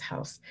mother's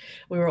house.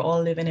 We were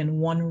all living in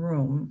one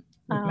room,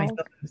 Wow.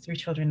 myself and 3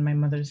 children in my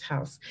mother's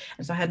house.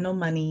 And so I had no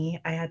money.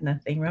 I had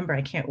nothing. Remember,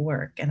 I can't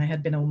work, and I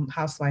had been a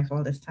housewife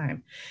all this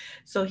time.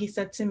 So he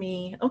said to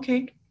me,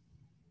 okay,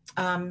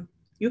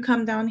 you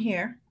come down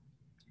here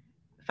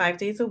 5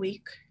 days a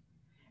week,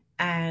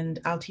 and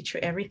I'll teach you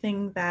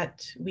everything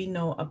that we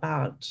know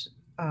about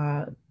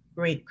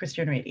great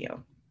Christian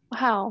radio.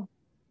 Wow.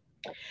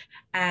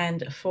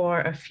 And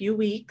for a few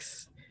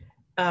weeks,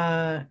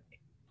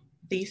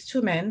 these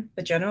two men,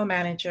 the general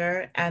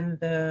manager and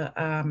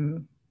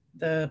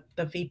the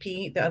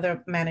VP, the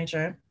other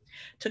manager,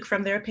 took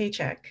from their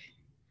paycheck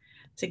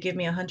to give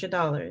me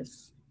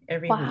 $100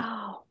 every week.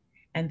 Wow.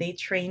 And they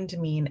trained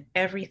me in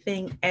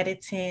everything,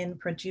 editing,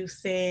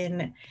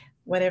 producing,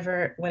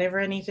 whatever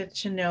I needed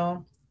to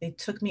know. They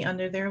took me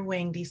under their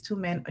wing. These two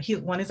men,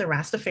 one is a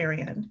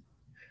Rastafarian,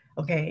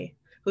 okay,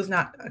 who's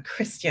not a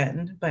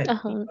Christian, but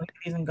Uh-huh. he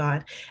believes in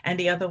God. And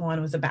the other one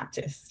was a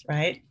Baptist,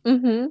 right?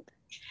 Mm-hmm.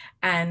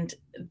 And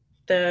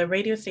the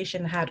radio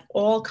station had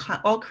all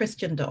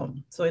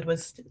Christendom. So it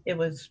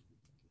was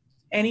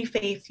any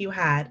faith you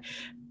had,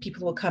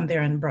 people will come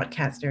there and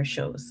broadcast their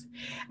shows.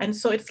 And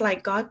so it's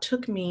like God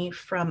took me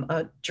from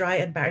a dry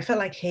and barren, I felt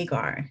like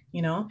Hagar,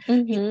 He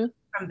Mm-hmm.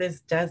 from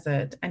this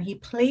desert, and he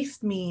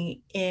placed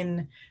me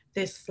in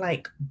this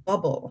like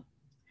bubble,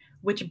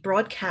 which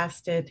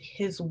broadcasted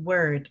his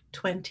word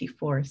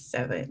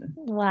 24/7.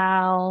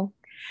 Wow.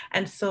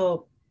 And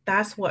so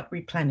that's what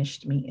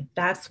replenished me.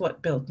 That's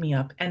what built me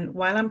up. And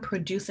while I'm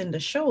producing the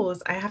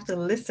shows, I have to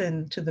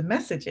listen to the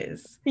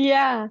messages.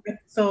 Yeah.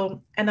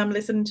 So, and I'm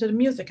listening to the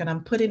music, and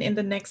I'm putting in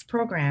the next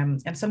program.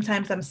 And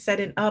sometimes I'm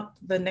setting up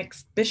the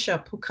next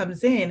bishop who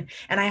comes in,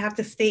 and I have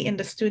to stay in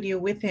the studio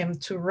with him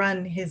to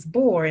run his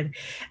board.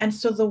 And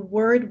so the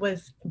word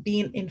was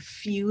being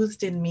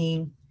infused in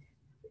me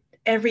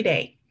every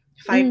day,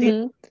 5 days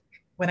Mm-hmm.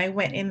 when I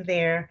went in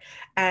there.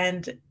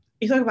 And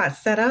you talk about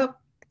setup,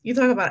 you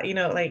talk about,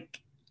 like,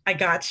 I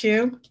got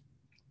you.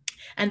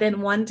 And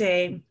then one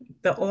day,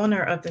 the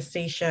owner of the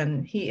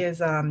station, he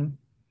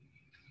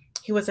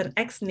was an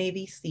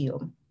ex-Navy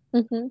SEAL,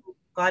 Mm-hmm.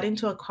 got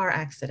into a car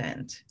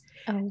accident,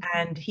 Oh.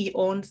 and he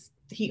was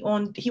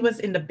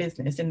in the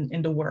business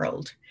in the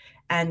world.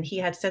 And he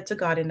had said to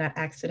God in that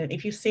accident,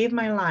 if you save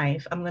my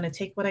life, I'm going to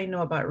take what I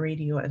know about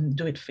radio and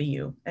do it for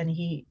you. And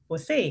he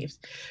was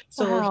saved.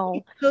 So he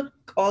Wow. took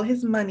all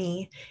his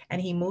money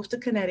and he moved to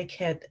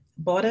Connecticut,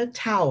 bought a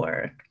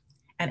tower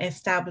and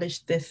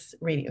established this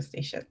radio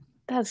station.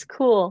 That's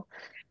cool.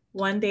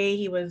 One day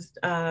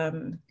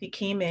he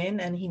came in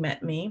and he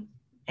met me,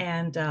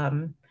 and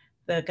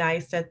the guy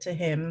said to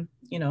him,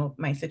 you know,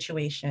 my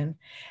situation,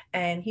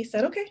 and he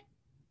said, okay,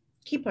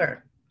 keep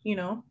her, you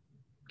know,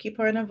 keep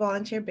her on a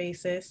volunteer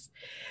basis.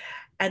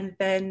 And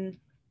then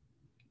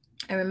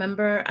I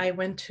remember I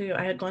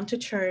had gone to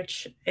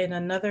church in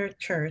another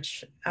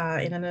church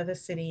in another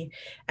city,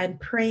 and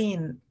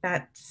praying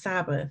that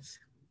Sabbath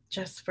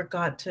just for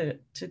God to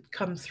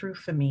come through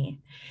for me.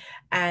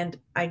 And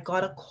I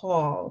got a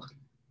call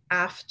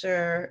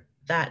after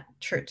that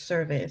church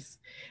service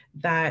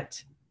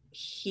that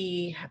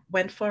he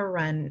went for a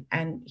run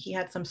and he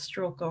had some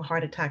stroke or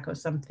heart attack or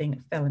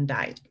something, fell and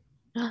died.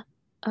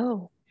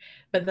 Oh.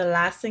 But the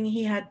last thing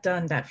he had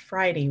done that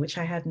Friday, which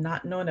I had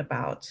not known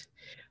about,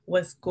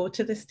 was go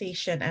to the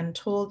station and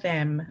told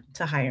them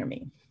to hire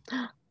me.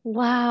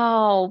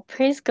 Wow.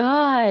 Praise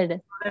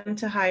God. Them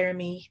to hire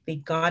me. They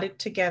got it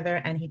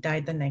together and he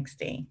died the next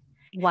day.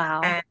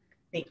 Wow. And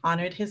they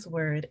honored his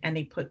word and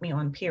they put me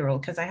on payroll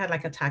because I had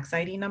like a tax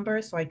ID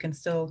number, so I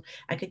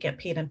could get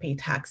paid and pay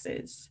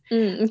taxes.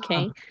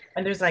 Okay.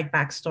 And there's like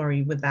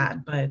backstory with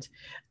that, but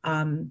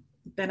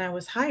then I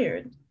was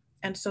hired.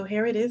 And so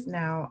here it is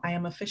now. I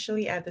am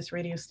officially at this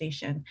radio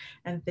station,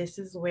 and this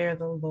is where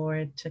the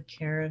Lord took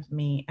care of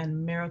me,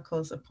 and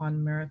miracles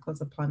upon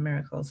miracles upon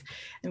miracles.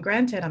 And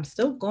granted, I'm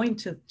still going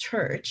to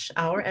church,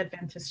 our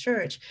Adventist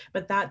church,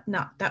 but that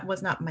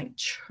was not my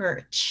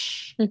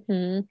church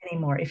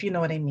anymore, if you know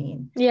what I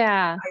mean.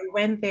 Yeah. I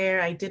went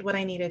there, I did what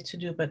I needed to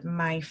do, but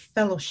my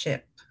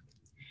fellowship,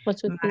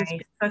 What's with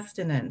these? my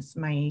sustenance,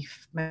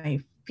 my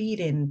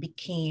feeding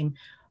became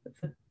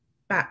the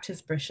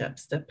Baptist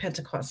bishops, the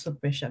Pentecostal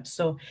bishops.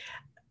 So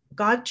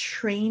God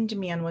trained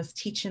me and was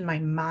teaching my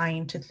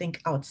mind to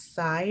think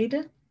outside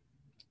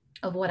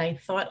of what I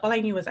thought. All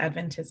I knew was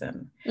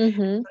Adventism. Mm-hmm.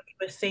 So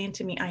he was saying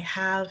to me, I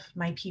have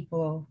my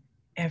people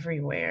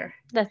everywhere.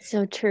 That's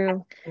so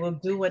true. They will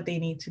do what they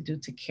need to do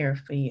to care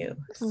for you.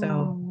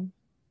 So,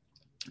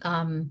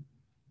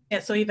 yeah,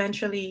 so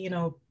eventually, you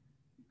know,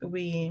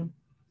 we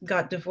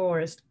got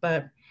divorced,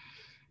 but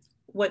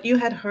what you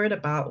had heard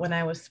about when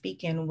I was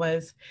speaking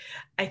was,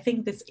 I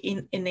think, this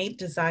innate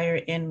desire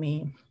in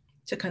me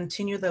to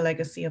continue the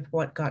legacy of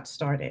what God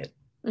started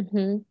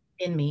in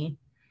me.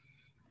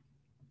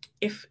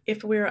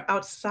 If we're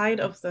outside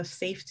of the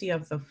safety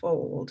of the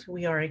fold,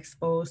 we are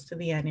exposed to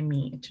the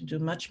enemy to do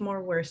much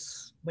more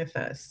worse with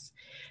us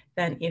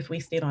than if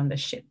we stayed on the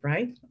ship,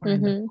 right?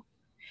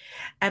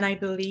 And I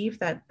believe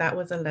that that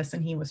was a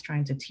lesson he was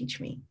trying to teach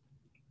me.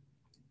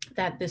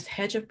 That this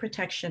hedge of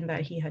protection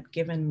that he had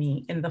given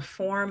me in the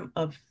form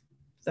of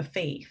the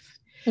faith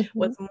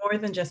was more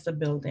than just a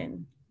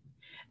building.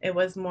 It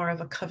was more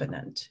of a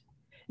covenant.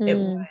 It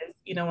was,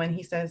 you know, when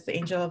he says the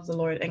angel of the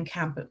Lord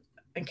encampeth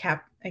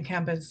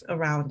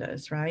around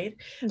us, right?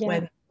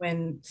 Yeah.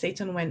 When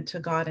Satan went to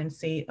God and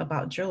say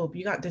about Job,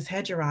 you got this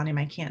hedge around him,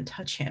 I can't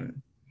touch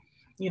him.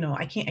 You know,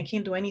 I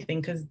can't do anything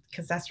because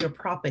that's your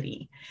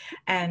property.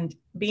 And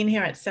being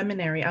here at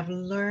seminary, I've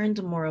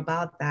learned more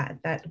about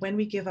that when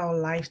we give our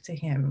life to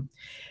him,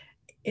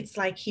 it's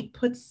like he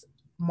puts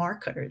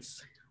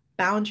markers,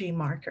 boundary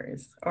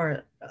markers,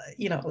 or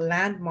you know,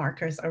 land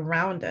markers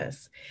around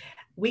us.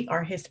 We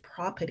are his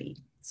property.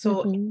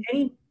 So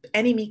any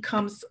enemy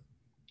comes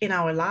in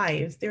our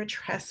lives, they're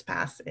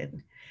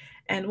trespassing.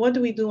 And what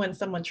do we do when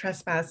someone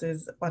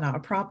trespasses on our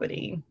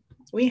property?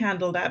 We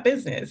handle that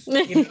business,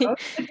 you know?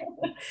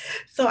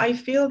 So I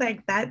feel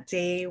like that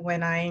day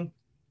when I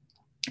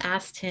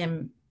asked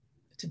him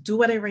to do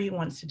whatever he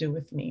wants to do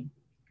with me,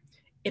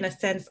 in a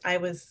sense, I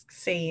was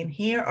saying,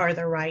 here are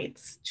the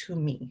rights to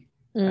me,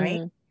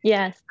 right?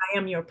 Yes. I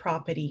am your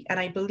property. And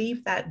I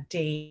believe that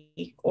day,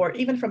 or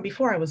even from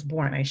before I was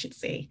born, I should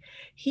say,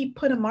 he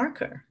put a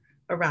marker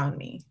around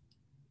me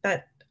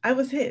that I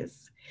was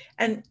his.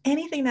 And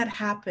anything that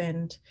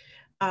happened,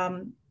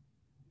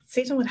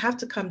 Satan would have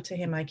to come to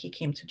him like he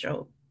came to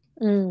Job,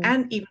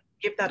 and even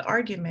give that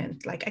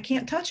argument, like, I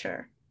can't touch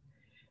her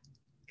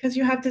because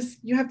you have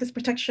this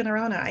protection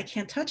around her. I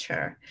can't touch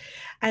her.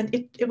 And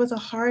it was a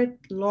hard,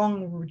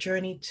 long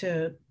journey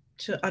to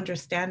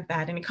understand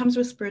that. And it comes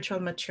with spiritual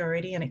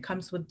maturity, and it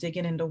comes with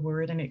digging in the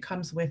word, and it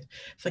comes with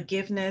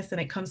forgiveness,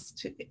 and it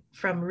comes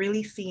from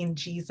really seeing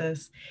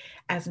Jesus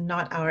as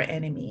not our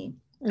enemy,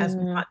 as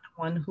not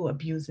the one who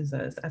abuses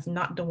us, as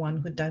not the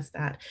one who does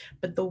that,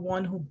 but the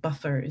one who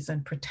buffers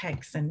and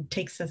protects and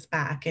takes us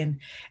back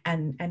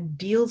and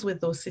deals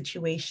with those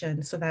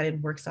situations so that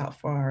it works out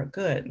for our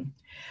good.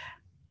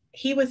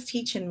 He was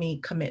teaching me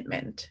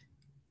commitment.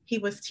 He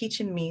was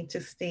teaching me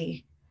to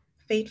stay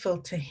faithful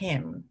to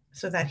him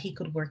so that he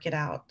could work it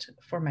out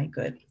for my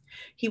good.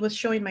 He was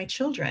showing my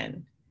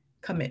children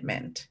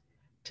commitment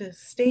to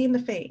stay in the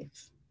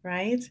faith,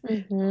 right?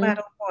 No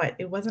matter what.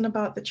 It wasn't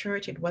about the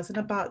church. It wasn't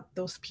about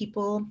those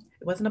people.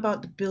 It wasn't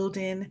about the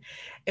building.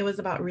 It was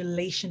about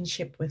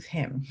relationship with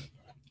him.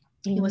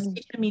 He was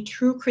teaching me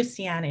true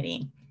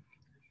Christianity.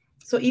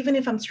 So even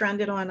if I'm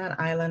stranded on an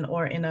island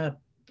or in a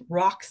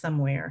rock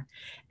somewhere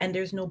and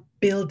there's no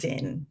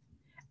building,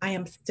 I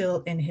am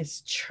still in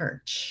his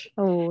church.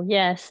 Oh,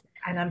 yes.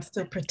 And I'm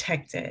still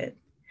protected.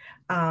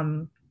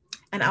 Um,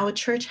 and our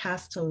church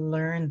has to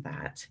learn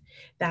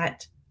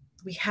that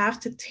we have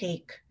to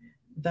take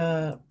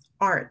the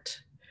art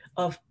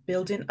of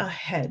building a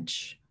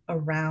hedge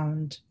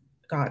around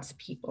God's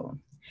people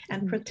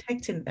and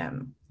protecting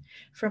them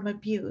from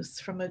abuse,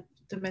 from a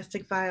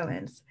domestic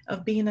violence,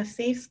 of being a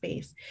safe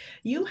space.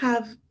 You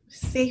have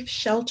safe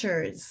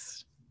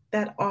shelters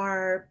that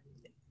are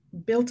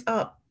built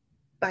up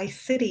by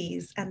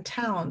cities and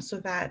towns so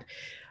that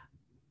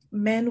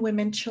men,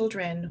 women,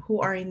 children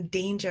who are in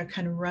danger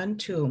can run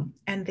to,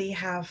 and they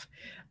have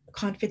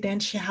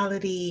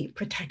confidentiality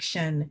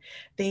protection.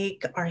 They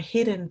are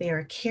hidden, they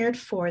are cared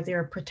for, they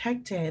are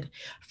protected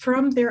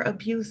from their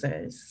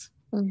abusers.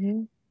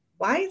 Mm-hmm.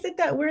 Why is it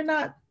that we're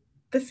not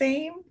the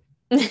same?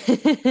 Why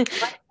can't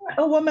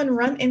a woman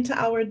run into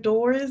our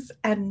doors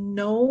and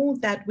know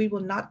that we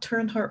will not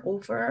turn her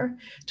over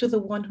to the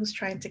one who's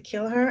trying to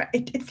kill her?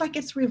 It's like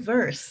it's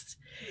reversed.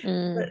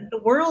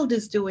 The world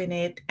is doing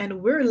it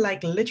and we're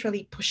like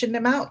literally pushing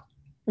them out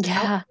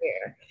there.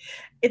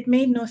 It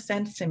made no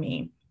sense to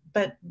me.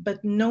 But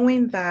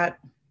knowing that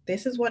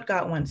this is what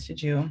God wants to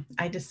do,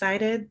 I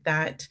decided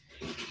that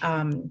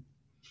I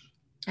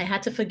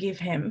had to forgive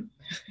him.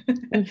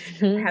 I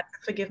had to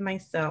forgive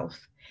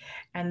myself.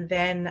 And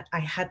then I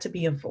had to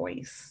be a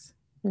voice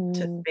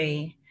to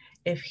say,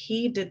 if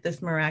he did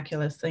this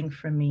miraculous thing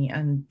for me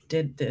and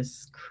did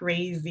this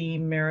crazy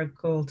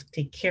miracle to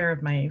take care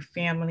of my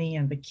family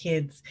and the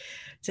kids,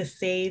 to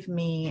save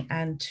me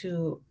and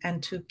to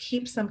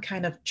keep some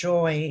kind of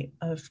joy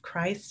of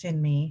Christ in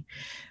me,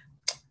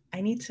 I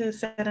need to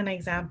set an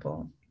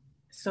example.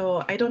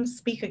 So I don't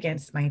speak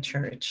against my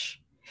church.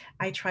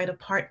 I try to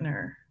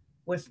partner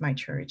with my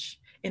church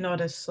in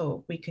order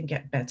so we can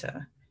get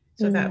better,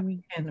 so that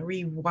we can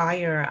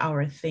rewire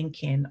our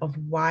thinking of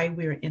why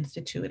we're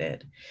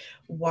instituted.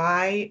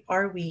 Why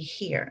are we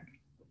here?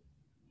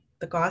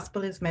 The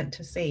gospel is meant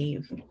to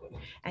save.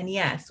 And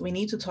yes, we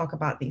need to talk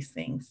about these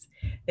things.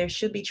 There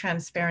should be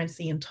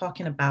transparency in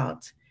talking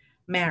about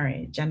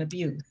marriage and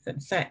abuse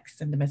and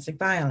sex and domestic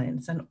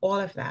violence and all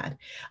of that.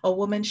 A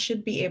woman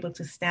should be able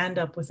to stand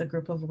up with a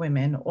group of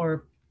women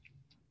or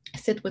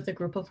sit with a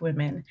group of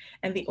women,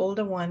 and the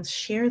older ones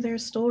share their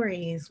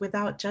stories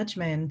without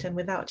judgment and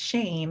without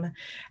shame,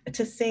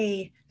 to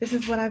say, this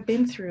is what I've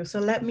been through, so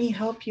let me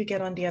help you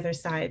get on the other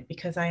side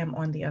because I am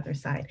on the other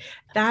side.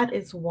 That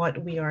is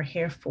what we are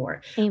here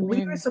for. Amen.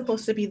 We are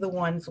supposed to be the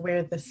ones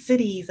where the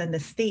cities and the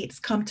states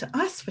come to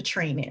us for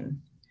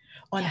training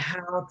on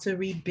how to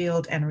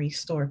rebuild and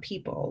restore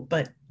people,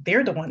 but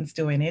they're the ones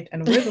doing it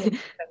and we're the ones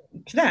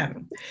to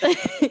them.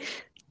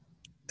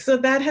 So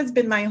that has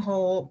been my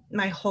whole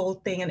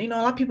thing. And, you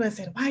know, a lot of people have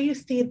said, why you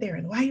stayed there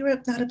and why you're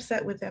not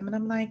upset with them? And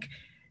I'm like,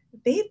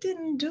 they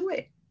didn't do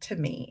it to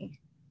me.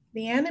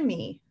 The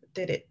enemy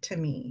did it to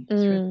me.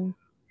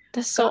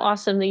 That's so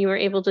awesome that you were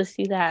able to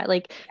see that.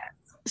 Like,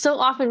 so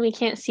often we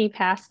can't see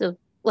past the,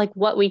 like,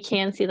 what we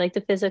can see, like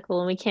the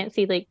physical, and we can't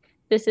see, like,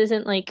 this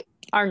isn't like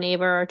our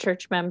neighbor, our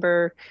church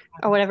member,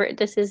 or whatever.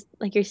 This is,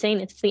 like you're saying,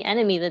 it's the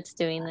enemy that's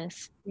doing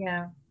this.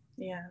 Yeah.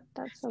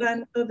 That's so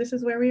cool. So this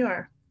is where we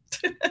are.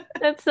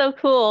 That's so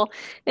cool.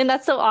 And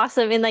that's so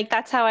awesome. And like,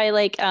 that's how I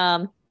like,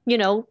 you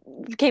know,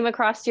 came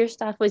across your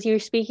stuff, was you were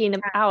speaking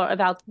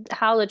about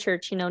how the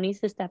church, you know,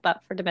 needs to step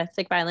up for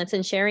domestic violence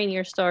and sharing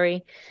your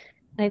story.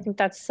 And I think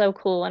that's so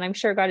cool. And I'm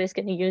sure God is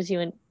going to use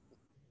you in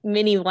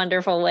many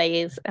wonderful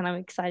ways. And I'm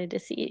excited to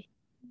see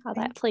how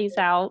that plays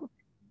out.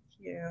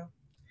 Thank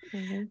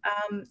you.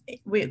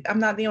 I'm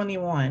not the only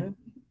one.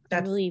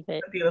 That's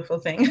a beautiful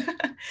thing.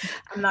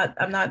 I'm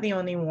not the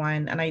only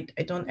one, and I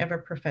don't ever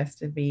profess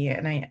to be.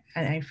 And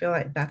I feel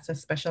like that's a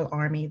special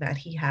army that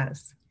he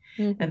has.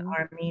 An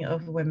army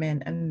of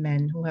women and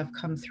men who have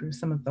come through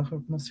some of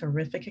the most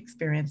horrific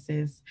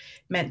experiences,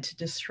 meant to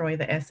destroy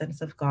the essence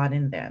of God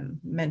in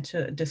them, meant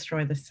to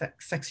destroy the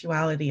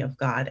sexuality of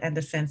God and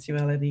the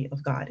sensuality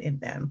of God in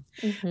them,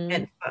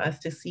 meant for us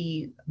to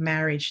see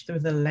marriage through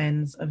the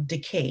lens of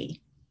decay.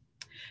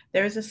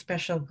 There's a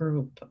special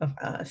group of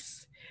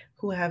us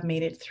who have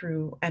made it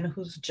through and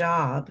whose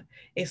job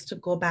is to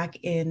go back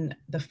in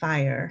the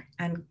fire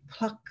and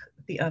pluck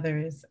the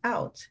others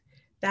out.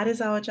 That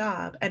is our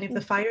job. And if the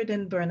fire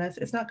didn't burn us,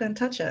 it's not going to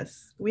touch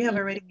us. We have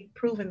already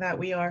proven that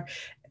we are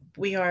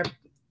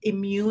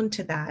immune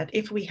to that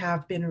if we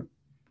have been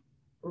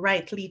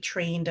rightly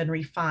trained and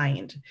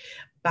refined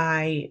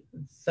by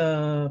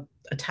the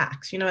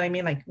attacks. You know what I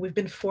mean? Like, we've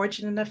been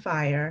forged in the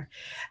fire,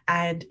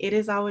 and it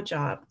is our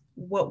job.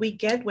 What we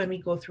get when we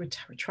go through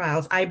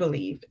trials, I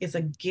believe, is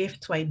a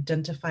gift to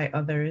identify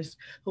others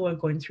who are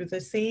going through the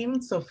same.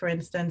 So, for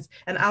instance,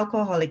 an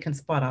alcoholic can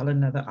spot out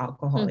another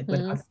alcoholic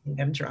without seeing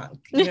them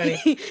drunk. You know what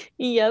I mean?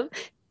 Yep.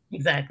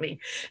 Exactly.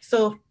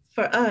 So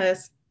for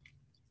us,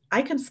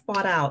 I can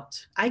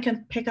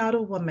pick out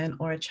a woman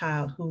or a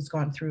child who's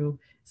gone through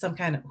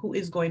who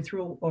is going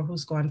through or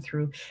who's gone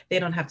through. They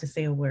don't have to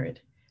say a word.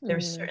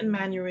 There's Mm. certain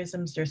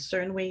mannerisms, there's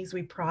certain ways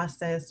we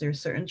process,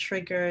 there's certain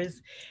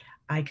triggers.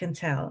 I can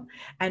tell.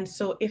 And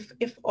so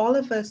if all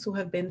of us who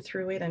have been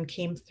through it and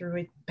came through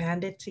it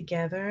banded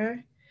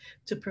together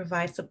to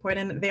provide support,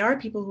 and there are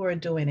people who are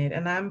doing it,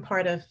 and I'm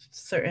part of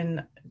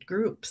certain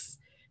groups.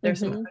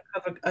 There's some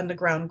Mm-hmm.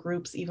 underground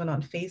groups even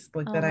on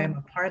Facebook that I am Oh,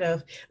 a part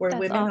of where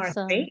that's women are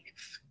awesome.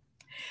 safe.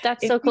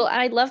 That's If so we cool.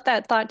 I love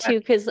that thought too,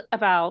 because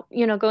about,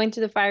 going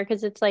through the fire,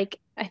 because it's like,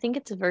 I think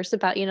it's a verse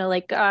about,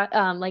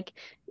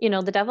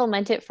 the devil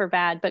meant it for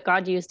bad, but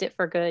God used it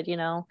for good.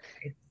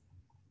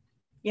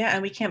 Yeah,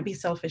 and we can't be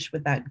selfish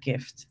with that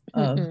gift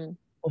of Mm-mm.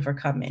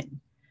 overcoming.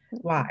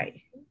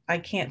 Why? I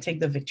can't take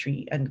the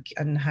victory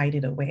and hide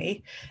it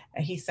away.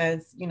 He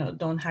says,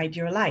 don't hide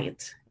your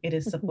light. It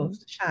is Mm-hmm.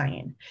 supposed to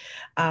shine.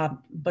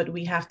 But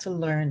we have to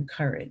learn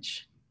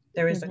courage.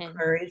 There is a Amen.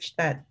 courage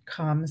that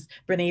comes.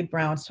 Brene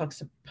Brown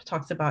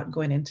talks about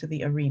going into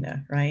the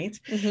arena, right?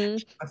 Mm-hmm.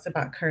 She talks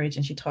about courage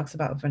and she talks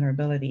about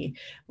vulnerability.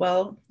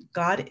 Well,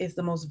 God is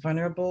the most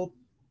vulnerable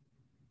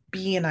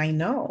being I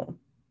know.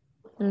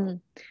 Mm.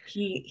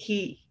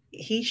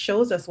 He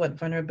shows us what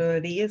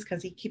vulnerability is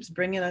because he keeps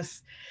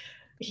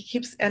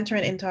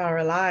entering into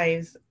our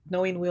lives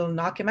knowing we'll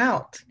knock him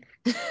out,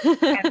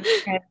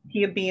 and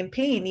he'll be in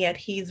pain, yet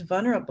he's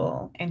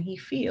vulnerable and he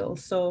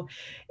feels. So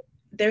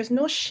there's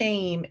no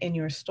shame in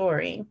your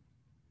story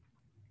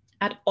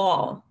at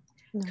all,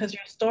 No. because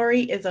your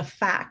story is a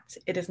fact.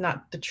 It is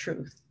not the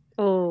truth.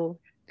 Oh.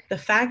 The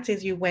fact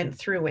is you went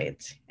through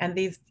it, and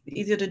these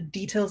are the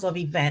details of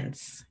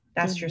events.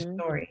 That's your Mm-hmm.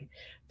 story.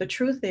 The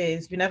truth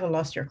is you never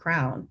lost your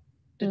crown.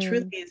 The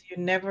truth Mm. is you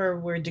never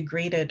were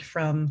degraded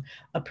from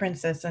a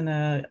princess and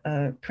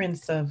a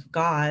prince of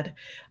God.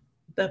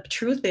 The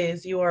truth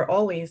is you are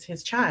always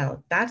his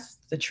child. That's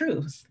the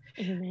truth.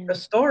 The Amen.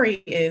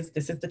 story is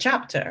this is the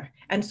chapter.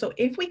 And so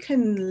if we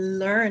can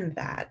learn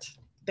that,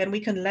 then we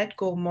can let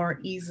go more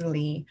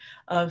easily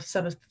of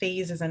some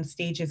phases and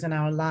stages in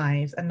our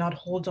lives and not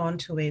hold on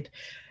to it.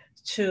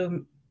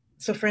 To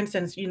So for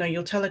instance,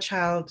 you'll tell a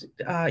child,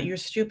 you're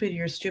stupid,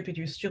 you're stupid,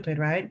 you're stupid,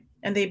 right?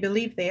 And they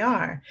believe they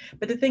are.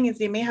 But the thing is,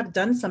 they may have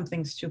done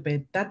something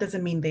stupid. That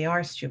doesn't mean they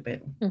are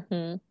stupid.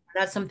 Mm-hmm.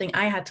 That's something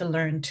I had to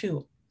learn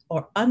too,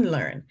 or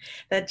unlearn,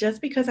 that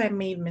just because I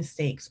made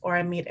mistakes or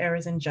I made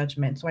errors in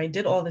judgment, or I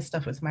did all this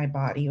stuff with my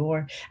body,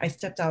 or I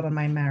stepped out on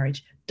my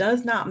marriage,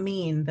 does not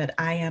mean that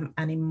I am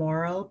an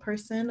immoral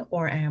person,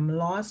 or I am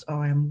lost,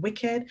 or I am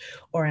wicked,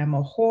 or I'm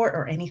a whore,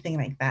 or anything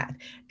like that.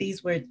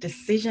 These were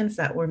decisions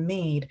that were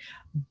made,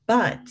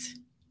 but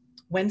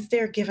once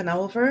they're given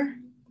over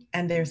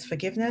and there's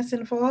forgiveness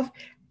involved,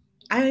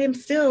 I am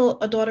still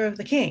a daughter of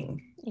the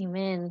king.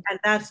 Amen. And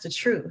that's the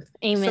truth.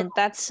 So, Amen.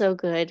 That's so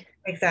good.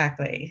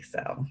 exactly.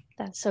 So,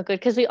 That's so good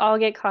because we all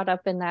get caught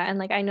up in that. And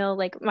like I know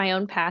like my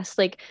own past,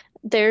 like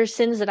there's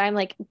sins that I'm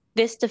like,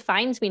 this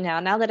defines me now.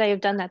 Now that I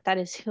have done that, that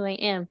is who I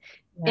am.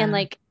 And yeah.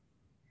 like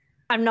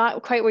I'm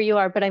not quite where you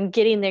are, but I'm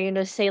getting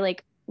there, say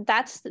like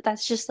that's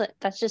just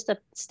a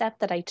step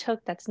that I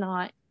took. That's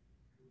not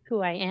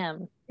who I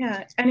am.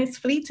 Yeah, and it's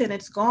fleeting,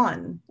 it's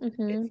gone.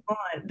 Mm-hmm. It's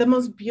gone. The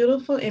most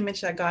beautiful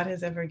image that God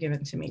has ever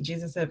given to me,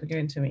 Jesus ever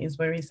given to me, is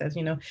where he says,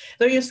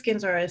 though your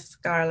skins are as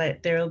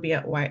scarlet, they will be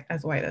as white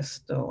as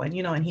snow.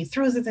 And he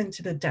throws it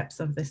into the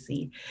depths of the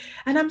sea.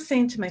 And I'm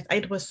saying to myself,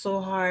 it was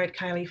so hard,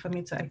 Kiley, for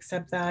me to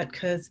accept that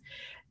because,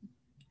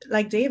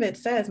 like David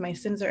says, my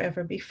sins are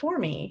ever before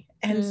me.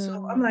 And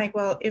so I'm Mm. like,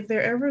 well, if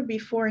they're ever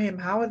before him,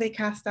 how are they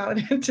cast out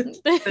into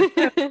the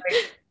depths?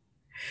 Like,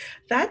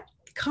 that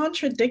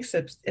contradicts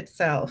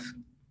itself.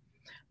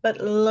 But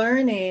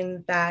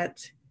learning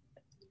that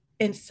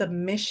in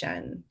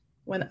submission,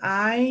 when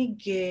I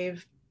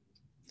give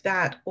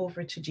that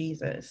over to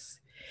Jesus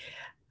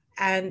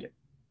and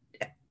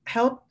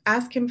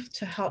ask him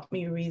to help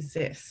me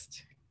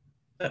resist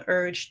the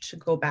urge to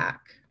go back,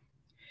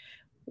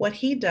 what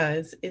he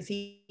does is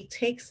he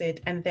takes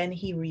it and then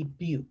he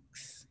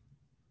rebukes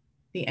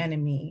the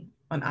enemy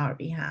on our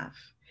behalf.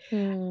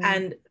 Mm.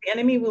 And the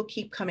enemy will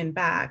keep coming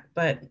back,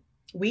 but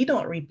we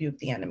don't rebuke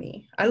the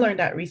enemy. I learned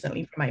that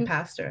recently from my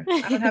pastor.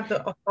 I don't have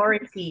the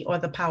authority or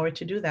the power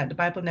to do that. The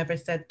Bible never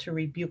said to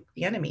rebuke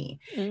the enemy.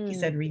 He Mm.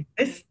 said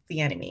resist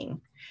the enemy.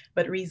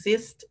 But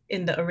resist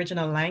in the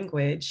original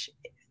language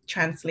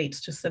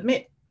translates to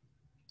submit.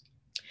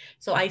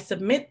 So I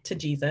submit to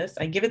Jesus.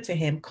 I give it to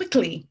him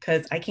quickly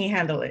because I can't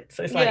handle it.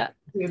 So it's Yeah.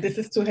 like, this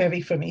is too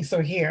heavy for me.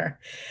 So here.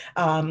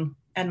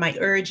 And my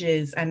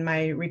urges and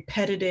my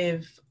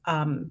repetitive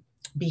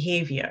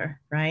behavior,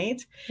 right?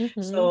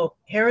 Mm-hmm. So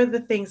here are the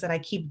things that I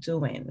keep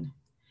doing.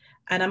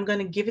 And I'm going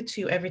to give it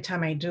to you every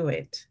time I do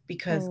it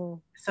because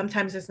Oh,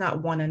 sometimes it's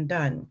not one and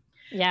done.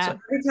 So yeah.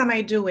 every time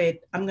I do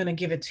it, I'm going to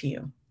give it to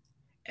you,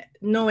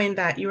 knowing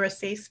that you're a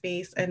safe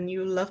space and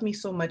you love me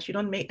so much. You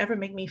don't ever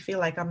make me feel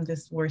like I'm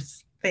this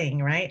worst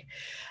thing, right?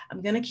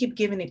 I'm going to keep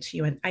giving it to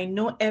you. And I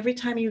know every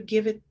time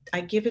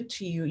I give it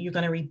to you, you're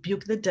going to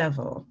rebuke the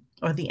devil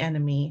or the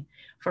enemy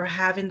for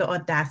having the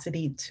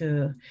audacity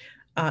to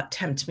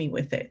tempt me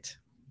with it.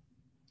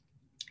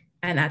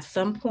 And at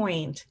some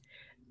point,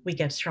 we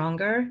get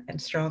stronger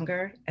and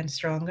stronger and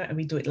stronger, and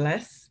we do it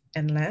less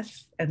and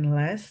less and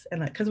less,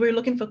 and because we're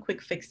looking for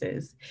quick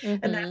fixes,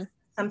 and Mm-hmm. that's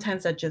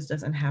sometimes that just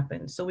doesn't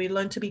happen. So we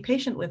learn to be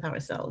patient with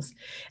ourselves,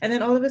 and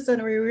then all of a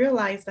sudden we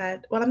realize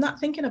that, well, I'm not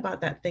thinking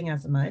about that thing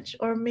as much,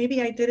 or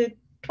maybe I did it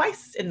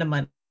twice in the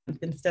month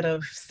instead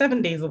of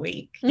 7 days a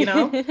week, you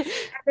know.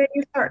 Then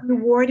you start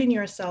rewarding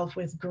yourself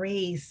with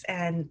grace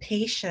and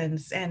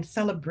patience and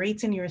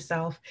celebrating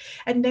yourself.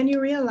 And then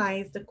you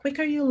realize the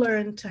quicker you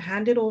learn to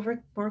hand it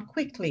over more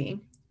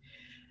quickly,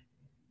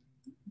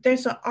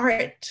 there's an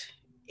art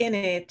in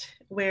it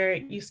where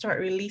you start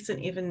releasing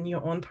even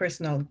your own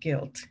personal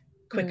guilt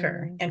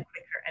quicker Mm. and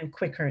quicker and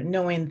quicker,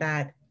 knowing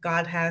that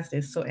God has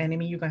this. So,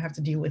 enemy, you're going to have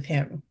to deal with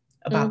him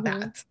about Mm-hmm.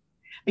 that,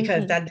 because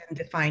Mm-hmm. that didn't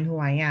define who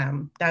I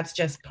am. That's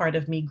just part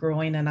of me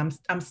growing, and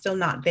I'm still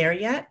not there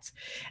yet.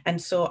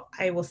 And so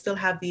I will still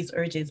have these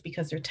urges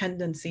because they're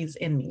tendencies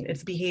in me.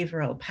 It's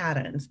behavioral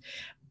patterns,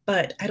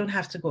 but I don't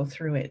have to go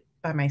through it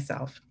by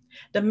myself.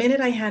 The minute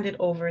I hand it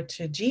over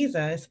to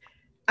Jesus,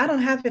 I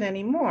don't have it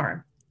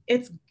anymore.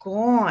 It's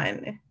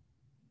gone.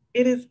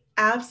 It is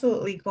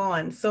absolutely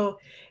gone. So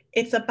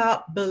it's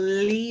about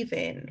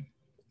believing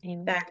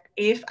Amen. that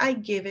if I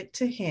give it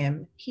to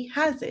him, he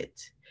has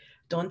it.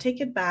 Don't take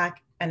it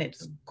back, and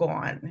it's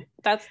gone.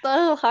 That's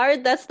the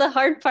hard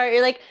part.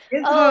 You're like,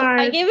 It's oh, I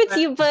hard, gave it to but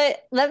you,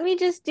 but let me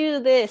just do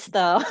this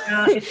though.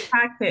 it's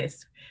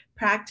practice,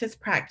 practice,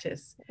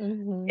 practice.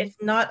 Mm-hmm. It's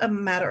not a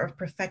matter of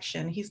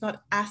perfection. He's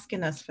not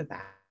asking us for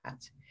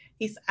that.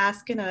 He's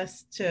asking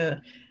us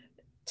to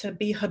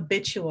be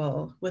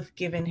habitual with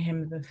giving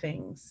him the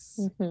things.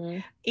 Mm-hmm.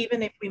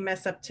 Even if we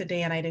mess up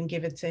today and I didn't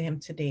give it to him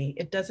today,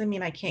 it doesn't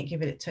mean I can't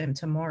give it to him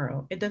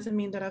tomorrow. It doesn't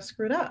mean that I've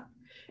screwed up.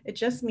 It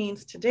just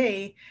means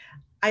today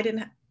I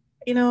didn't,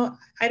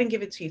 I didn't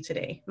give it to you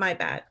today. My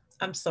bad.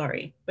 I'm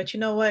sorry. But you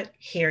know what?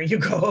 Here you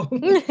go.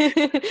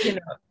 you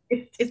know,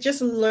 it's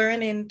just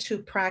learning to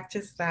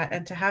practice that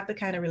and to have the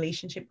kind of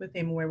relationship with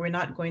him where we're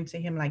not going to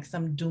him like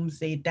some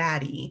doomsday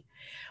daddy,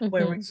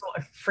 where we're Mm-hmm. so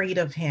afraid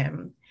of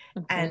him,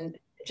 Mm-hmm. and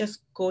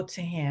just go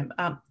to him.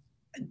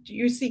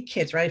 You see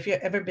kids, right? If you've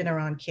ever been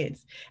around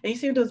kids, and you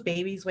see those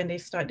babies when they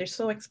start, they're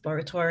so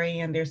exploratory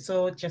and they're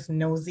so just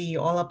nosy,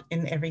 all up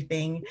in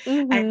everything,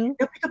 and Mm-hmm.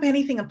 they'll pick up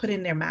anything and put it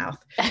in their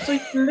mouth. So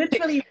you're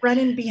literally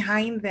running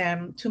behind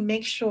them to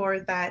make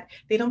sure that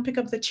they don't pick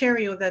up the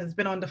Cheerio that has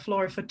been on the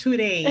floor for 2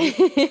 days.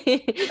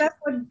 Because that's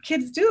what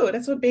kids do.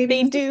 That's what They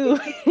babies do.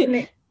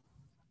 do.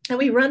 And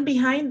we run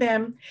behind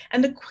them,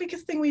 and the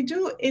quickest thing we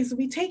do is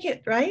we take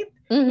it, right?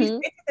 We say Mm-hmm.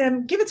 to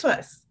them, give it to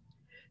us,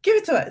 give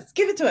it to us,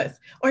 give it to us.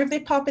 Or if they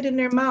pop it in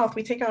their mouth,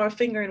 we take our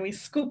finger and we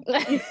scoop,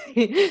 give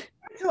it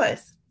to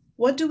us.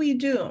 What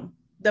do?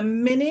 The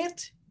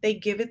minute they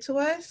give it to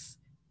us,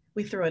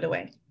 we throw it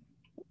away.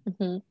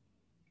 Mm-hmm.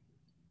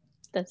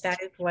 That's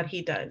That is what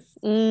he does.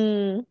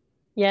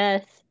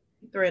 yes.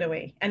 Throw it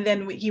away. And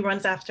then he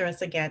runs after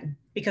us again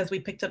because we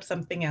picked up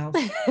something else.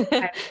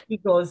 And he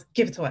goes,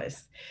 give it to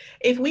us.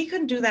 If we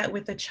can do that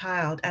with a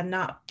child and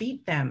not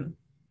beat them,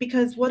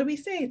 because what do we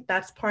say?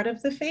 That's part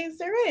of the phase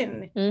they're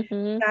in.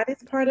 Mm-hmm. That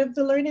is part of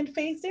the learning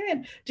phase they're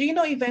in. Do you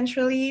know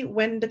eventually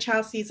when the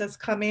child sees us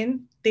come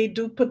in, they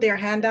do put their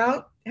hand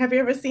out? Have you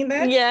ever seen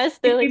that? Yes,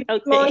 they're If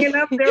like, we long okay.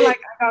 enough, they're like,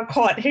 I got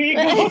caught. Here you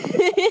go.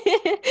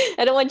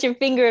 I don't want your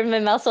finger in my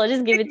mouth, so I'll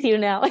just give it to you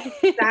now.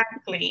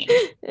 Exactly.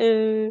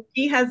 Uh,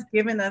 He has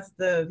given us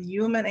the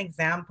human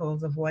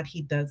examples of what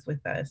he does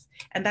with us.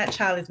 And that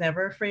child is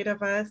never afraid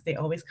of us. They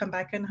always come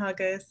back and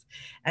hug us,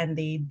 and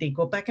they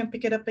go back and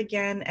pick it up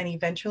again. And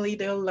eventually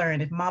they'll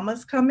learn, if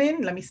mama's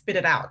coming, let me spit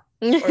it out.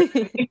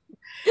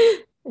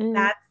 Or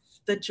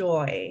that's the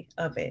joy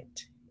of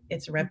it.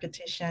 It's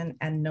repetition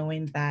and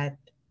knowing that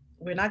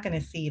we're not going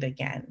to see it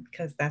again,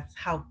 because that's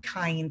how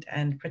kind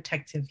and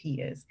protective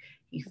he is.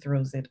 He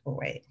throws it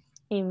away.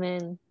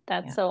 Amen.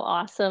 That's Yeah. so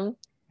awesome.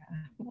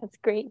 That's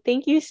great.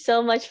 Thank you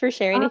so much for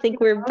sharing. Oh, I think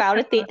you're we're about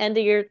at the welcome. end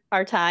of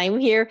our time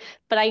here,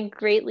 but I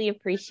greatly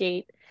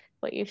appreciate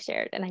what you've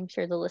shared, and I'm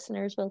sure the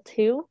listeners will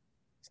too.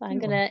 So I'm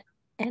You're welcome. gonna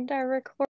end our recording.